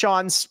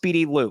 Rayshon,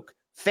 Speedy Luke.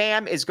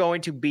 Fam is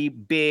going to be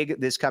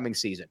big this coming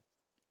season.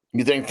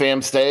 You think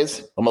Fam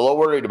stays? I'm a little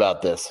worried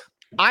about this.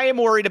 I am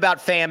worried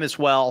about Fam as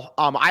well.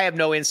 I have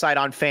no insight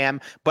on Fam,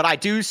 but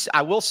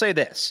I will say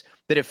this,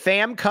 that if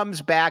Fam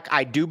comes back,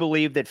 I do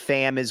believe that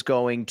Fam is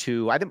going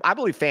to, I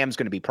believe Fam's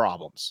going to be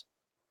problems.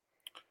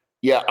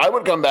 Yeah, I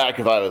would come back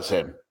if I was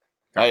him.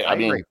 I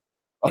mean,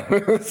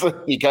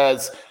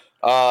 because,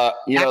 they're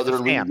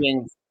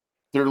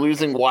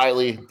losing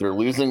Wiley, they're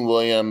losing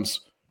Williams.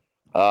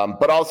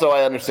 But also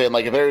I understand,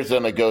 like, if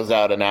Arizona goes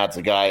out and adds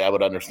a guy, I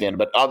would understand.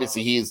 But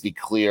obviously he is the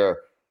clear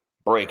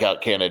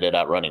breakout candidate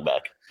at running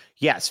back.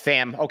 Yes,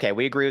 Fam. Okay,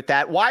 we agree with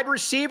that. Wide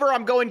receiver,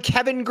 I'm going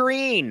Kevin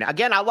Green.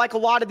 Again, I like a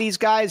lot of these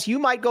guys. You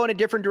might go in a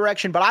different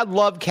direction, but I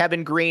love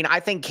Kevin Green. I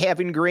think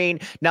Kevin Green.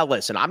 Now,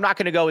 listen, I'm not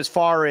going to go as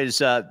far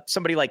as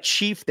somebody like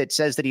Chief that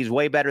says that he's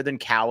way better than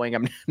Cowing.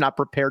 I'm not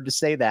prepared to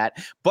say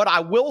that. But I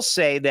will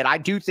say that I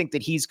do think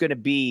that he's going to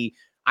be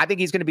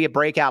a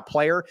breakout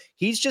player.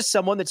 He's just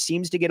someone that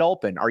seems to get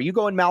open. Are you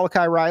going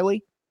Malachi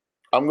Riley?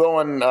 I'm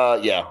going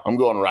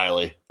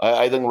Riley.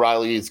 I think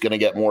Riley is going to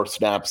get more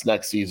snaps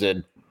next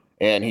season,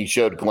 and he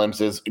showed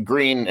glimpses.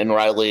 Green and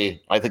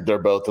Riley, I think they're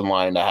both in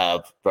line to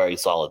have very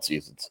solid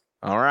seasons.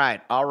 All right.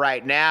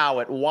 Now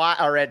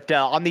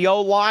on the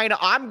O line,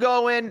 I'm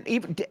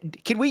going.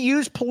 Can we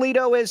use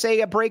Polito as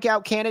a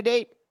breakout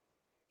candidate,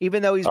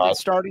 even though he's been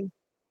starting?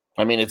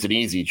 I mean, it's an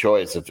easy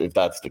choice if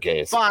that's the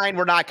case. Fine,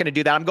 we're not going to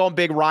do that. I'm going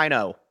Big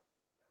Rhino.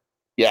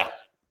 Yeah.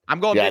 I'm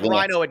going Big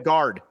Rhino at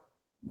guard.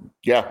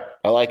 Yeah,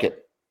 I like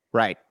it.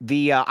 Right.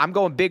 I'm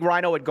going Big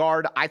Rhino at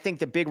guard. I think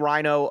that Big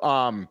Rhino,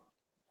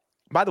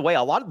 by the way,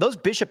 a lot of those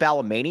Bishop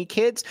Alemany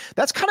kids,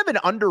 that's kind of an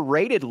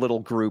underrated little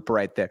group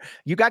right there.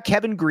 You got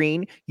Kevin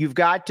Green. You've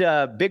got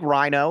Big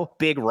Rhino.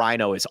 Big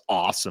Rhino is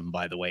awesome,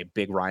 by the way.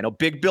 Big Rhino.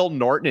 Big Bill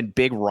Norton and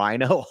Big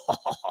Rhino.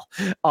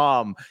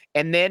 And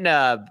then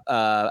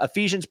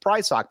Ephesians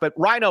Prysock. But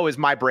Rhino is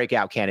my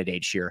breakout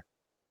candidate, Scheer.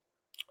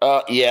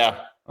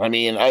 Yeah. I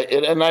mean,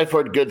 I've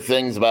heard good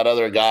things about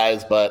other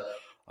guys, but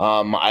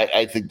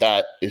I think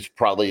that is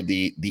probably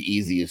the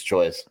easiest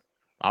choice.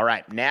 All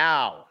right.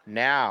 Now,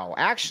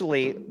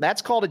 actually,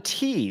 that's called a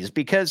tease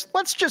because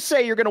let's just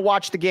say you're going to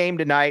watch the game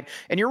tonight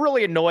and you're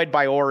really annoyed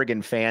by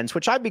Oregon fans,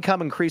 which I've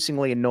become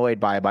increasingly annoyed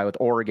by with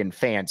Oregon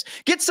fans.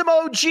 Get some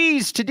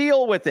OGs to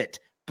deal with it.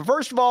 But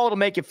first of all, it'll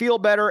make you feel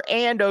better,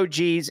 and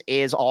OG's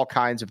is all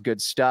kinds of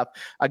good stuff.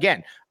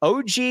 Again,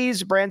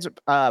 OG's brands,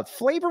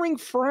 Flavoring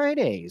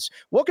Fridays.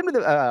 Welcome to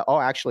the,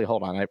 actually,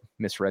 hold on. I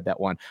misread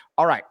that one.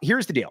 All right,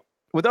 here's the deal.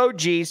 With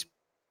OG's,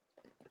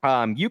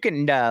 you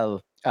can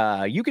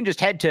just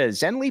head to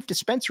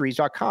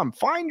zenleafdispensaries.com,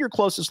 find your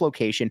closest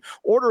location,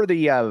 order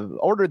the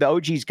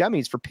OG's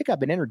gummies for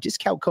pickup, and enter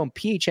discount code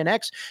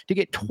PHNX to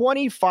get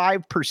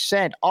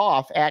 25%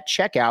 off at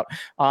checkout.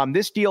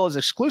 This deal is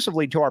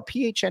exclusively to our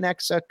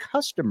PHNX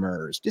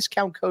customers.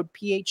 Discount code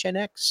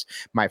PHNX,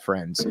 my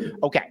friends.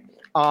 Okay.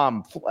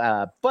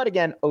 But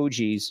again,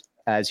 OG's,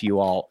 as you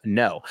all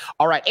know.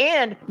 All right.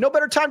 And no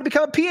better time to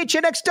become a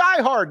PHNX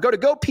diehard. Go to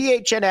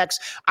GoPHNX.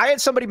 I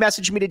had somebody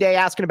message me today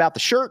asking about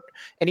the shirt,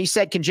 and he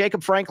said, can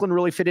Jacob Franklin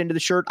really fit into the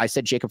shirt? I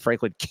said, Jacob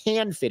Franklin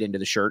can fit into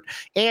the shirt,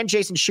 and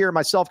Jason Shearer and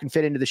myself can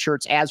fit into the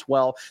shirts as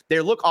well.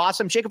 They look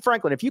awesome. Jacob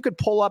Franklin, if you could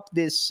pull up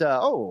this,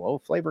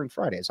 Flavoring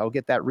Fridays, I'll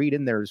get that read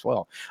in there as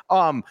well.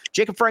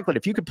 Jacob Franklin,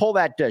 if you could pull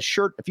that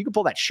shirt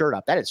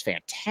up, that is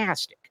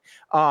fantastic.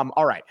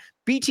 All right.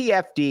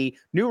 BTFD,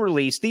 new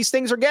release. These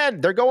things, again,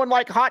 they're going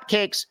like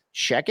hotcakes.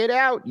 Check it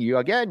out. You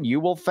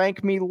will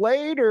thank me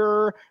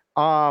later.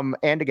 And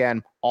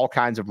again, all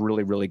kinds of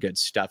really, really good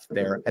stuff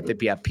there at the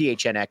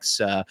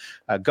PHNX.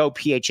 Go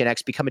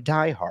PHNX, become a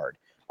diehard.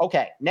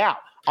 Okay, now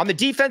on the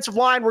defensive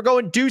line, we're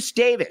going Deuce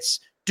Davis.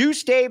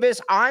 Deuce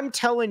Davis, I'm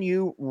telling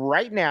you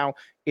right now,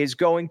 is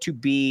going to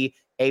be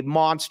a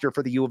monster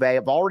for the U of A.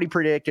 I've already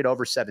predicted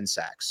over 7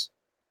 sacks.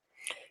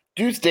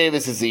 Deuce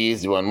Davis is the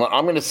easy one.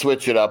 I'm going to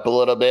switch it up a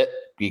little bit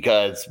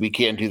because we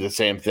can't do the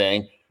same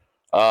thing.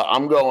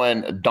 I'm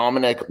going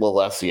Dominic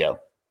Lalesio.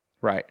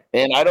 Right.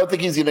 And I don't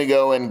think he's going to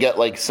go and get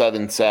like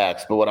 7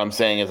 sacks. But what I'm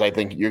saying is I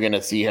think you're going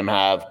to see him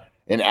have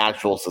an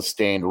actual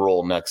sustained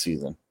role next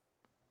season.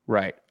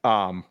 Right.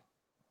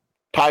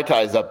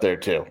 Ty's up there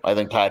too. I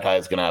think Ty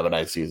is going to have a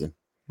nice season.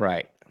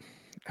 Right.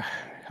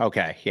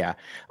 Okay. Yeah.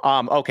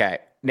 Okay.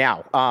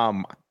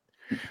 Now,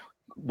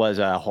 was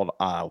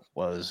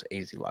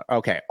AZ.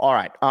 Okay. All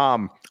right.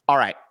 All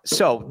right.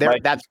 So there,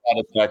 Mike, that's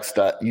a text.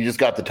 You just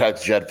got the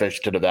text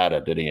Jetfish to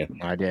Nevada, didn't you?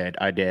 I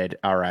did.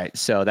 All right.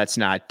 So that's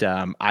not,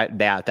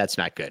 that's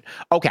not good.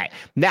 Okay.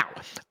 Now,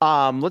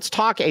 let's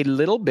talk a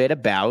little bit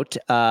about,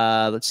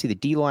 let's see. The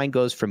D line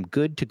goes from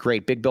good to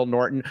great. Big Bill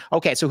Norton.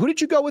 Okay. So who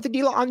did you go with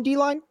on D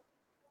line?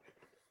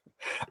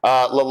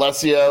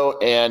 Lalesio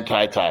and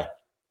Ty.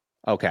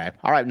 Okay.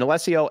 All right.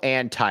 Lalesio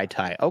and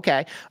Ty.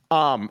 Okay.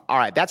 All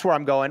right. That's where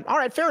I'm going. All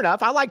right. Fair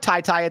enough. I like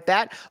Ty at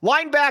that.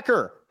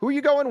 Linebacker. Who are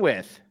you going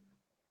with?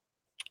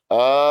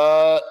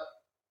 I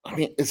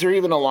mean, is there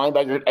even a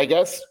linebacker? I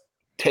guess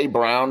Tay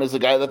Brown is a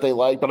guy that they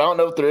like, but I don't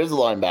know if there is a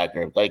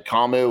linebacker. Like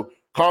Kamu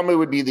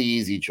would be the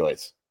easy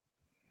choice.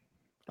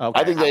 Okay.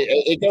 I think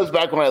it goes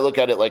back when I look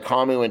at it like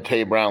Kamu and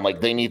Tay Brown,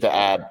 like they need to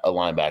add a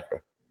linebacker.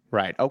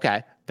 Right.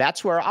 Okay.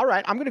 That's where, all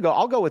right.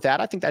 I'll go with that.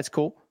 I think that's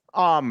cool.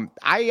 I'm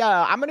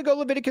going to go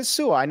Leviticus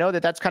Sua. I know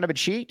that's kind of a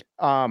cheat.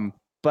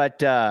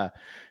 But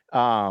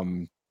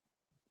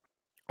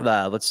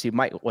let's see,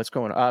 Mike, what's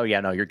going on? Oh yeah,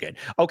 no, you're good.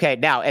 Okay.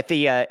 Now at the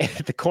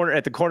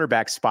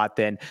cornerback spot,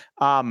 then,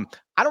 I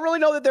don't really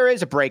know that there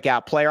is a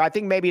breakout player. I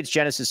think maybe it's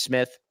Genesis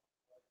Smith.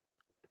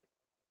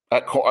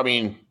 At corner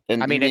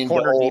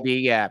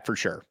DB. Yeah, for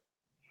sure.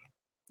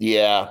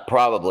 Yeah,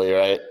 probably.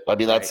 Right. I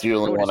mean, that's the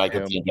only one I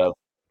could think of.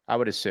 I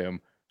would assume.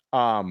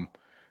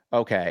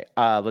 Okay.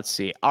 Let's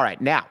see. All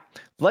right. Now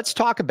let's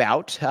talk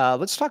about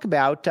the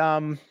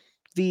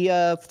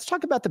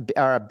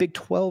Big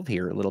 12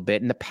 here a little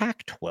bit, and the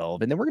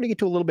Pac-12, and then we're going to get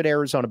to a little bit of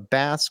Arizona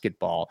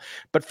basketball.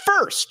 But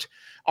first,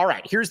 all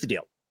right, here's the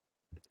deal.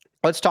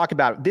 Let's talk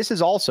about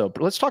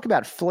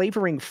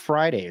Flavoring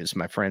Fridays,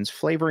 my friends.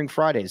 Flavoring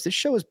Fridays. This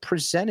show is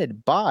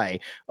presented by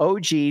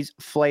OG's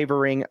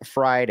Flavoring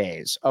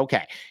Fridays.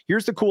 Okay.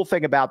 Here's the cool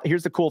thing about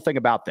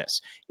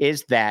this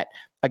is that,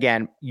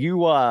 again,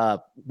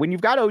 when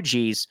you've got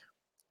OG's,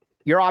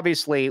 you're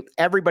obviously,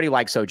 everybody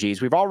likes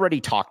OG's. We've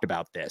already talked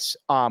about this.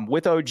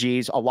 With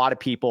OG's, a lot of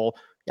people,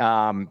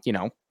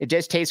 it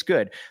just tastes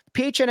good.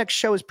 The PHNX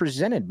show is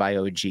presented by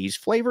OG's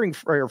Flavoring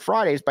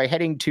Fridays by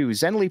heading to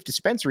Zenleaf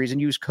Dispensaries and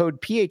use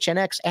code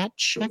PHNX at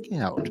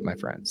checkout, my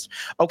friends.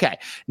 Okay.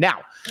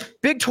 Now,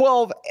 Big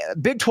 12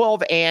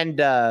 and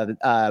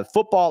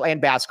football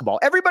and basketball.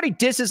 Everybody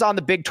disses on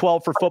the Big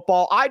 12 for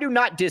football. I do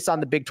not diss on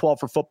the Big 12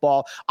 for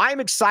football. I'm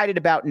excited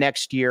about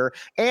next year.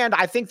 And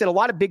I think that a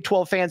lot of Big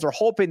 12 fans are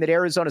hoping that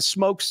Arizona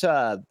smokes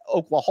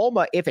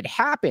Oklahoma if it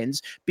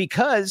happens,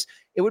 because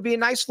it would be a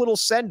nice little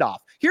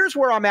send-off. Here's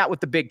where I'm at with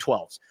the Big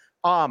 12s.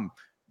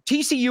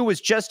 TCU was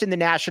just in the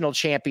national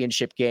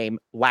championship game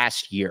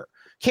last year.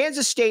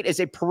 Kansas State is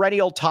a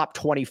perennial top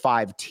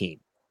 25 team.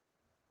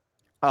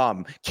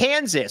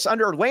 Kansas,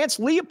 under Lance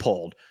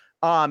Leopold,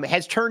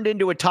 has turned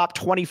into a top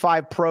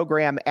 25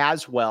 program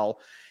as well.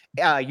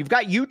 You've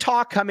got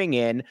Utah coming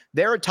in.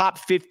 They're a top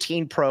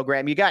 15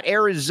 program. You got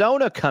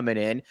Arizona coming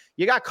in.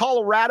 You got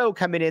Colorado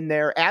coming in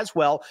there as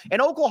well.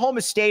 And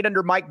Oklahoma State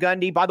under Mike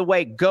Gundy, by the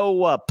way,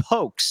 go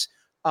Pokes,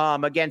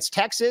 against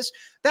Texas.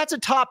 That's a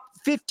top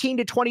 15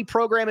 to 20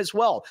 program as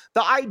well.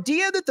 The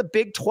idea that the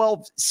Big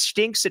 12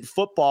 stinks at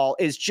football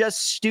is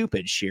just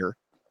stupid, Sheer.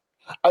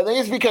 I think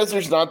it's because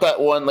there's not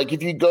that one. Like,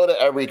 if you go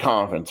to every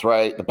conference,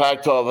 right? The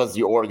Pac-12 has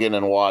the Oregon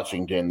and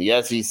Washington,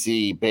 the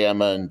SEC,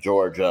 Bama and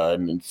Georgia,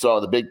 and so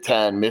the Big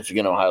 10,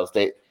 Michigan, Ohio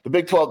State. The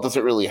Big 12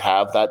 doesn't really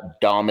have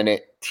that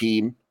dominant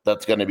team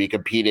that's going to be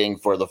competing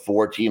for the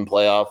 4-team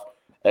playoff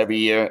every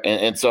year.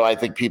 And so I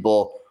think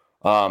people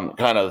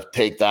kind of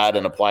take that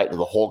and apply it to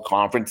the whole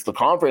conference. The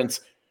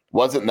conference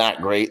wasn't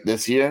that great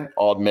this year,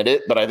 I'll admit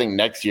it, but I think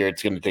next year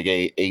it's going to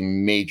take a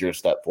major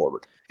step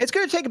forward. It's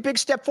going to take a big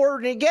step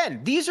forward. And again,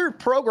 these are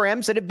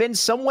programs that have been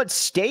somewhat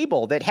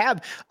stable that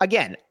have,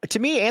 again, to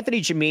me,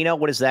 Anthony Gimino,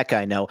 what does that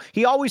guy know?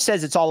 He always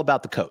says it's all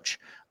about the coach.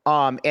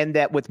 And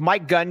that with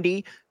Mike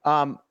Gundy,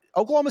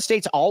 Oklahoma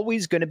State's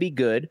always going to be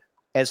good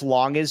as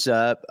long as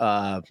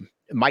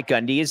Mike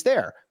Gundy is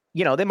there.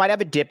 You know, they might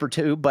have a dip or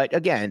two, but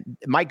again,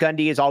 Mike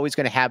Gundy is always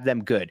going to have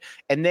them good.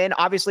 And then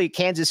obviously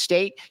Kansas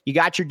State, you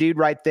got your dude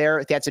right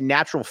there. That's a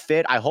natural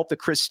fit. I hope that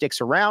Chris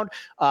sticks around.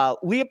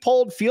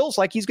 Leopold feels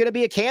like he's going to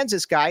be a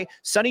Kansas guy.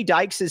 Sonny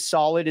Dykes is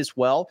solid as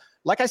well.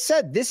 Like I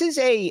said, this is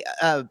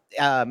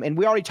and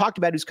we already talked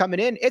about who's coming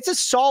in. It's a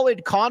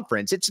solid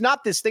conference. It's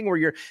not this thing where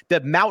you're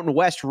the Mountain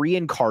West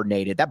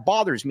reincarnated. That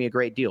bothers me a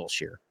great deal,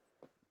 Sheer.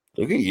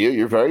 Look at you.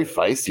 You're very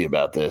feisty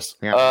about this.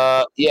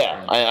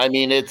 Yeah. I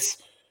mean, it's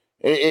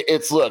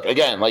look,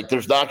 again, like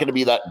there's not going to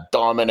be that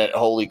dominant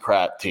holy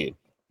crap team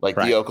like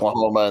the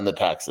Oklahoma and the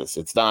Texas.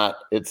 It's not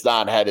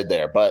headed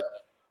there. But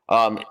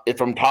if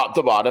from top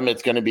to bottom,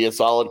 it's going to be a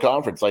solid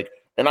conference. Like,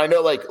 and I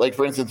know like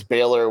for instance,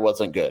 Baylor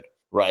wasn't good,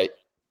 right?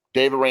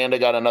 Dave Aranda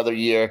got another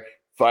year,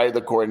 fired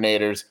the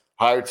coordinators,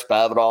 hired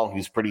Spavital,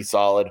 who's pretty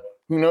solid.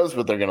 Who knows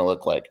what they're going to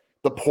look like?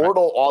 The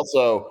portal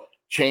also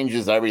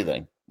changes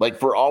everything. Like,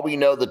 for all we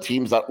know, the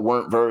teams that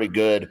weren't very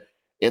good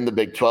in the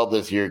Big 12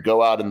 this year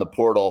go out in the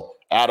portal,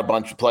 add a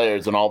bunch of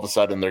players, and all of a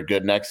sudden they're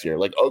good next year.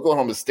 Like,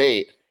 Oklahoma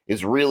State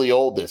is really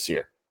old this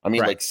year. I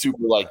mean, like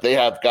super, like they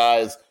have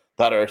guys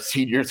that are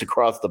seniors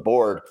across the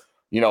board.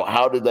 You know,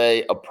 how do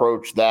they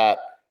approach that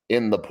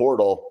in the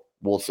portal?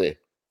 We'll see.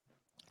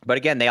 But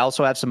again, they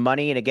also have some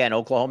money. And again,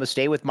 Oklahoma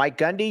State with Mike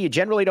Gundy, you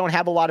generally don't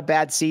have a lot of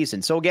bad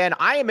seasons. So again,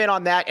 I am in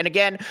on that. And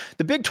again,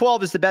 the Big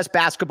 12 is the best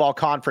basketball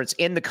conference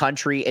in the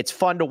country. It's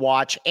fun to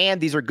watch.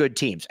 And these are good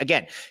teams.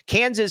 Again,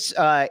 Kansas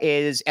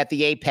is at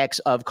the apex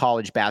of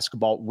college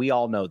basketball. We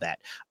all know that.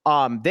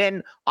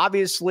 Then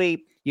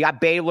obviously you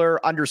got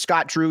Baylor under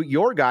Scott Drew,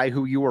 your guy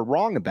who you were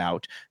wrong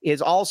about,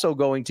 is also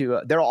going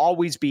to, they're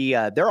always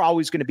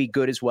going to be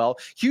good as well.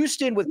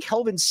 Houston with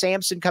Kelvin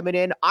Sampson coming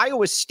in.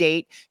 Iowa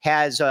State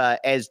has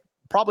as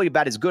probably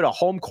about as good a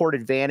home court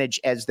advantage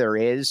as there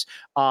is.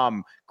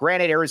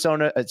 Granted,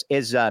 Arizona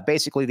is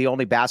basically the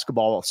only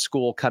basketball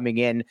school coming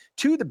in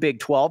to the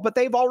Big 12, but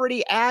they've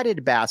already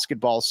added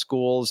basketball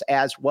schools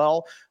as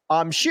well.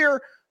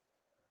 Sheer,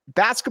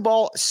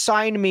 basketball,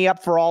 sign me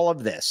up for all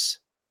of this.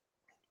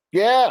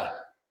 Yeah.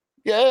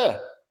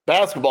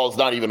 Basketball is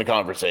not even a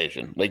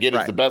conversation. Like, it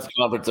is the best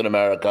conference in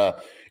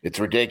America. It's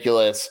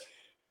ridiculous.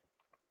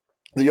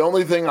 The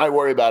only thing I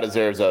worry about is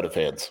Arizona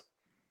fans.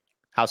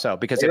 How so?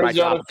 Because they might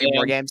drop a few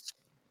more games?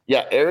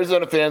 Yeah,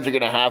 Arizona fans are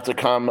going to have to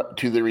come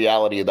to the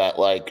reality that,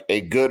 like,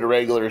 a good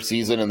regular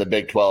season in the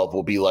Big 12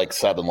 will be like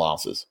 7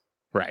 losses.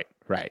 Right.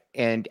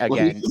 And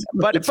again,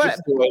 but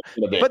that's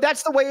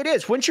the way it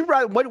is.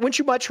 Wouldn't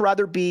you much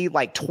rather be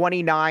like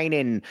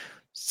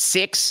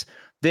 29-6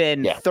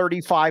 than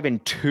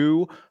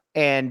 35-2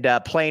 and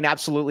playing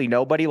absolutely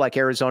nobody like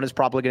Arizona's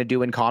probably going to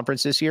do in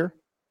conference this year?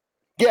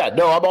 Yeah,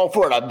 no, I'm all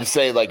for it. I'm just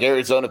saying, like,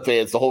 Arizona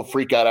fans, the whole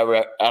freak out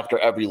after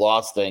every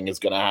loss thing is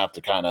going to have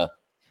to kind of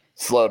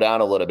slow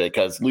down a little bit,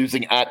 because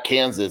losing at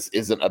Kansas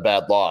isn't a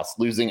bad loss.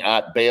 Losing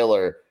at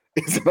Baylor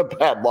isn't a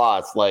bad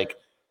loss. Like,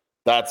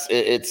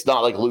 it's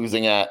not like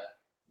losing at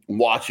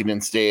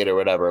Washington State or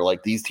whatever.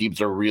 Like, these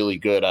teams are really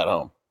good at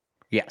home.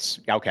 Yes.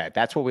 Okay.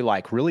 That's what we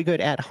like. Really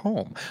good at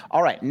home.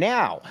 All right.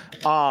 Now,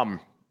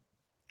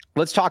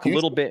 let's talk a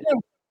little bit.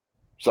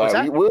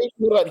 Sorry, we always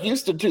forget about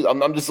Houston too.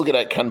 I'm just looking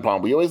at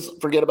KenPom. We always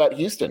forget about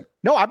Houston.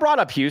 No, I brought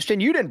up Houston.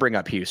 You didn't bring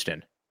up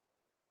Houston.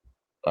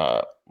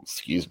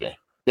 Excuse me.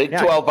 Big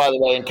 12, by the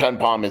way, in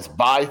KenPom is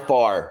by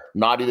far,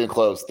 not even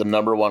close, the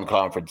number 1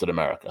 conference in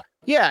America.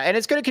 Yeah, and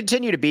it's going to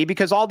continue to be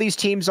because all these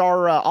teams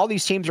are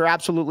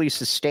absolutely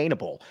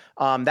sustainable.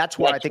 That's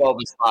why I think 12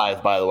 is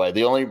 5. By the way,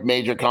 the only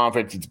major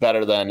conference it's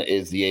better than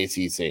is the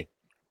ACC.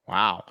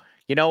 Wow.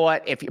 You know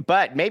what?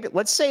 But maybe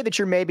let's say that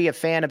you're maybe a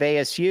fan of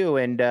ASU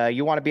and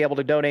you want to be able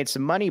to donate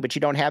some money, but you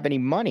don't have any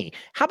money.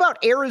 How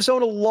about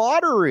Arizona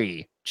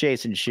Lottery,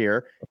 Jason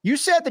Shear? You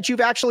said that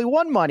you've actually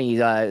won money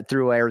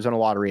through Arizona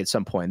Lottery at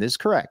some point. This is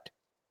correct.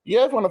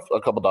 Yeah, I've won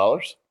a couple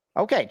dollars.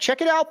 Okay,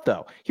 check it out,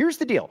 though. Here's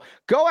the deal.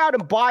 Go out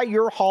and buy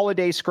your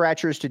holiday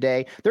scratchers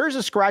today. There's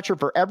a scratcher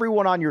for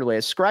everyone on your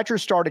list.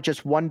 Scratchers start at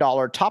just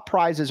 $1. Top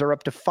prizes are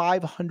up to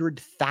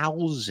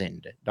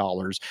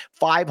 $500,000.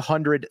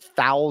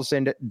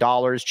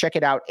 $500,000. Check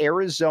it out,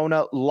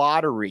 Arizona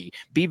Lottery.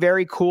 Be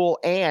very cool,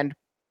 and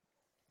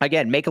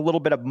again, make a little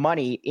bit of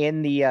money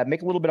in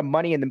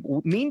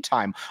the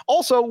meantime.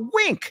 Also,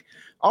 Wink.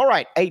 All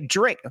right, a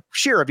drink.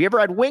 Sure, have you ever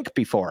had Wink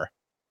before?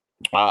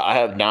 I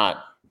have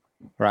not.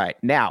 Right.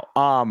 Now,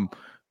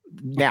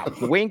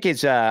 Wink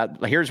is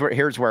here's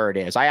where it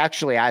is. I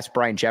actually asked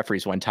Brian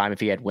Jeffries one time if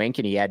he had Wink,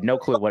 and he had no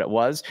clue what it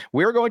was.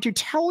 We're going to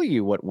tell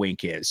you what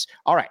Wink is.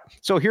 All right.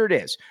 So here it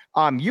is.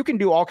 You can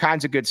do all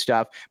kinds of good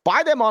stuff.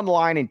 Buy them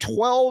online in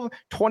 12,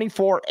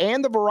 24,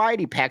 and the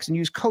variety packs, and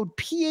use code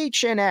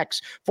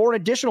PHNX for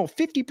an additional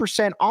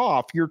 50%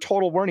 off your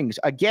total earnings.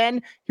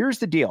 Again, here's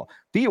the deal.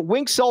 The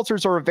Wink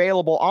seltzers are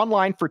available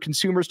online for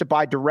consumers to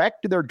buy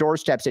direct to their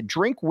doorsteps at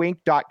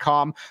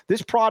drinkwink.com.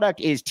 This product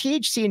is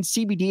THC and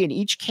CBD in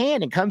each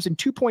can and comes in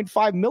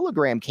 2.5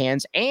 milligram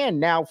cans and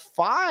now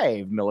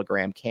 5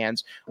 milligram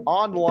cans.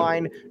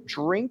 Online,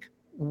 Drink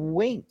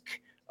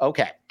Wink.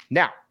 Okay,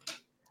 now,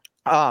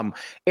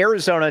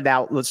 Arizona.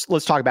 Now let's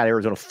talk about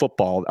Arizona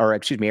football, or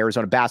excuse me,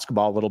 Arizona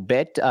basketball a little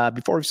bit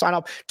before we sign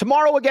off.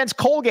 Tomorrow against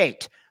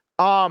Colgate.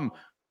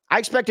 I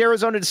expect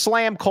Arizona to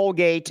slam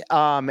Colgate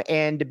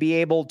and to be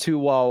able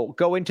to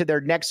go into their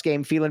next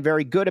game feeling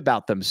very good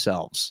about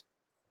themselves.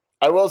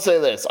 I will say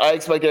this. I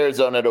expect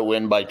Arizona to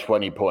win by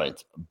 20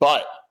 points,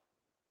 but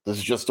this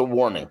is just a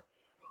warning.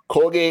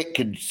 Colgate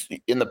could,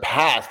 in the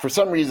past, for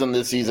some reason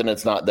this season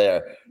it's not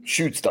there,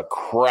 shoots the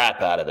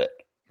crap out of it.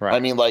 Right. I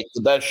mean, like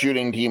the best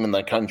shooting team in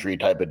the country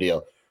type of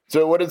deal. So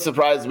it wouldn't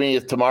surprise me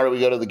if tomorrow we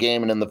go to the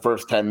game and in the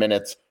first 10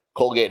 minutes,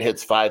 Colgate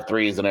hits 5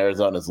 threes and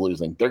Arizona's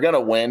losing. They're going to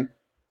win.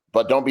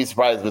 But don't be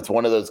surprised if it's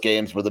one of those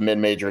games where the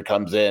mid-major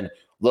comes in,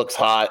 looks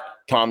hot,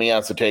 Tommy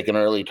has to take an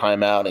early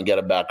timeout and get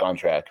him back on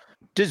track.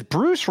 Does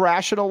Bruce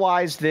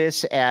rationalize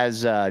this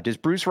as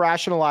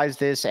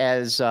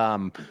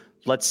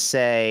let's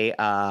say,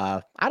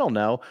 I don't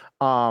know,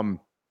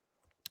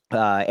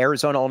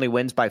 Arizona only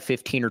wins by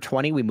 15 or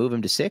 20, we move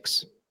him to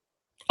 6?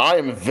 I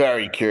am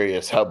very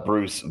curious how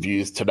Bruce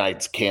views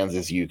tonight's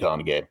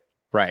Kansas-UConn game.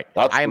 Right.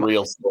 That's the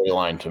real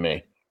storyline to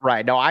me.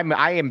 Right. No,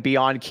 I am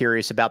beyond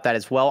curious about that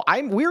as well.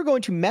 We're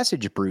going to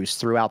message Bruce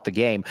throughout the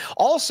game.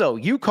 Also,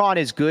 UConn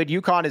is good.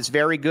 UConn is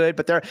very good,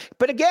 but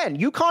again,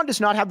 UConn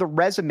does not have the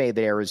resume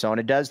that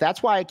Arizona does.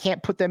 That's why I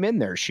can't put them in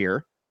there,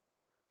 Sheer.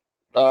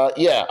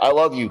 Yeah, I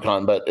love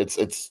UConn, but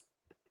it's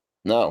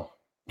no.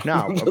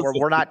 No,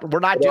 we're not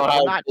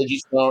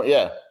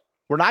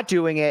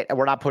doing it, and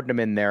we're not putting them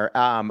in there.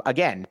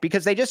 Again,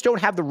 because they just don't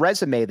have the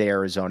resume that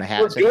Arizona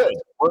has. We're good.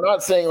 We're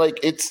not saying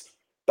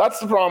that's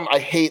the problem. I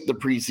hate the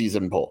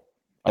preseason poll.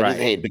 I just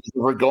hate it because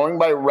if we're going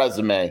by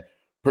resume,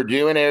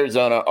 Purdue and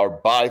Arizona are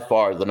by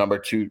far the number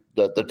 2,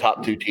 the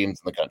top 2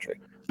 teams in the country.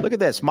 Look at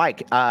this,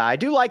 Mike. I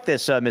do like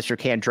this, Mr.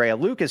 Candrea.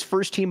 Luke is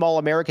first-team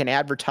All-American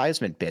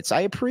advertisement bits.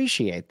 I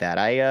appreciate that.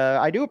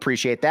 I do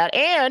appreciate that.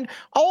 And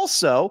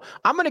also,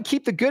 I'm going to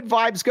keep the good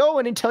vibes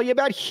going and tell you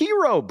about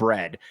Hero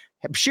Bread.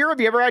 Sheer,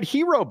 have you ever had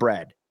Hero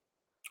Bread?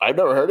 I've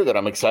never heard of it.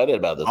 I'm excited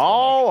about this.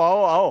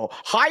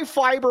 High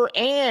fiber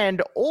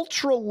and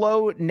ultra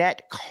low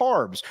net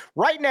carbs.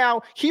 Right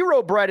now,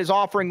 Hero Bread is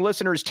offering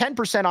listeners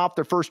 10% off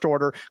their first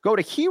order. Go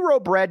to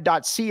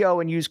herobread.co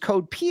and use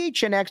code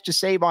PHNX to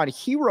save on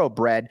Hero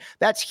Bread.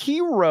 That's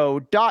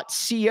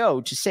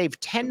hero.co to save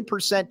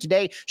 10%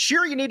 today.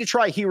 Sure, you need to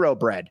try Hero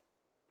Bread.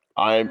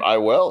 I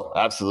will.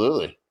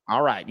 Absolutely.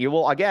 All right. You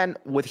will, again,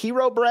 with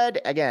Hero Bread,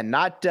 again,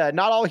 not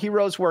all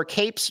heroes wear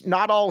capes.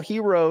 Not all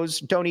heroes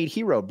don't eat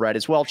Hero Bread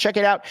as well. Check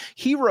it out.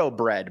 Hero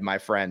Bread, my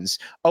friends.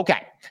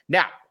 Okay.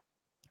 Now,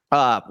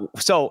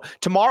 so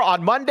tomorrow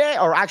on Monday,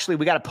 or actually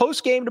we got a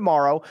post game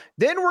tomorrow.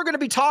 Then we're going to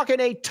be talking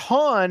a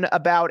ton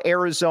about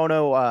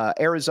Arizona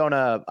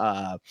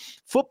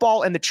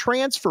football and the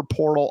transfer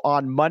portal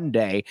on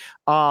Monday.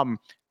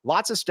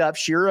 Lots of stuff.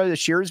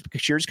 Shear's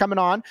coming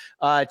on.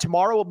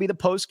 Tomorrow will be the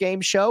post-game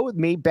show with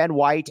me, Ben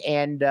White,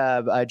 and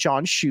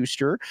John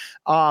Schuster.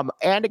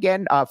 And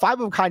again,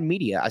 5-of-a-kind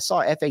media. I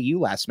saw FAU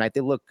last night.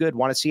 They look good.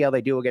 Want to see how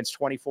they do against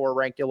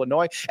 24-ranked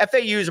Illinois. FAU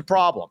is a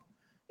problem.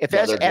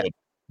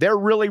 They're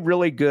really,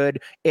 really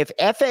good. If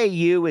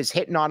FAU is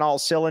hitting on all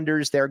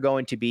cylinders, they're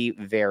going to be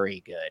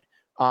very good.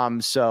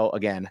 So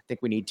again, I think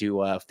we need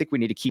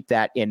to keep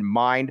that in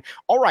mind.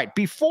 All right.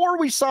 Before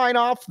we sign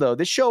off though,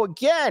 this show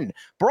again,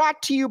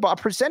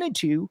 presented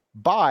to you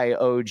by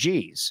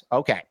OGs.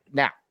 Okay.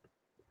 Now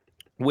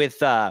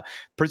with,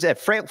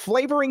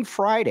 Flavoring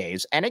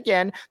Fridays. And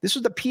again, this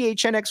was the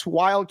PHNX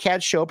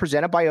Wildcats show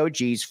presented by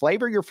OGs.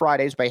 Flavor your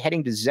Fridays by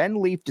heading to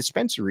Zen Leaf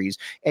dispensaries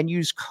and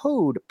use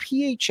code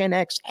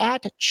PHNX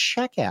at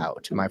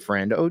checkout, my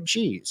friend.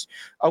 OGs.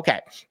 Okay.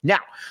 Now,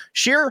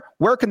 Sheer,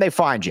 where can they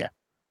find you?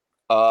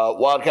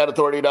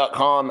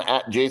 WildcatAuthority.com,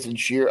 at Jason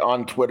Shear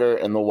on Twitter,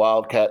 and the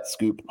Wildcat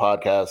Scoop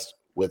podcast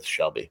with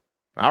Shelby.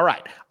 All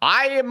right.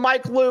 I am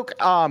Mike Luke.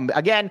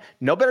 Again,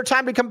 no better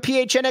time to become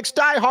PHNX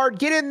diehard.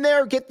 Get in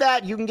there, get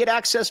that. You can get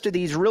access to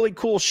these really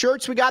cool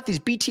shirts. We got these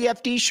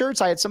BTFD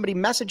shirts. I had somebody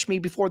message me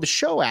before the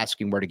show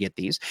asking where to get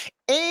these.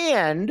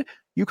 And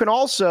you can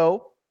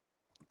also,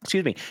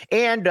 you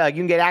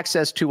can get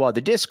access to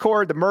the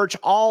Discord, the merch,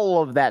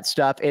 all of that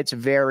stuff. It's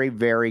very,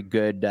 very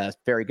good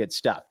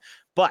stuff.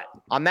 But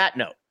on that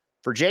note,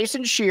 For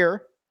Jason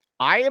Scheer,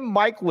 I am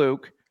Mike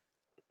Luke.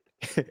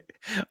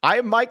 I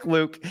am Mike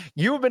Luke.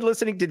 You have been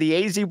listening to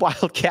the AZ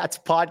Wildcats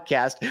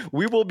podcast.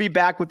 We will be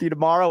back with you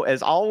tomorrow.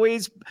 As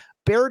always,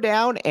 bear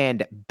down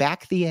and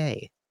back the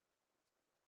A.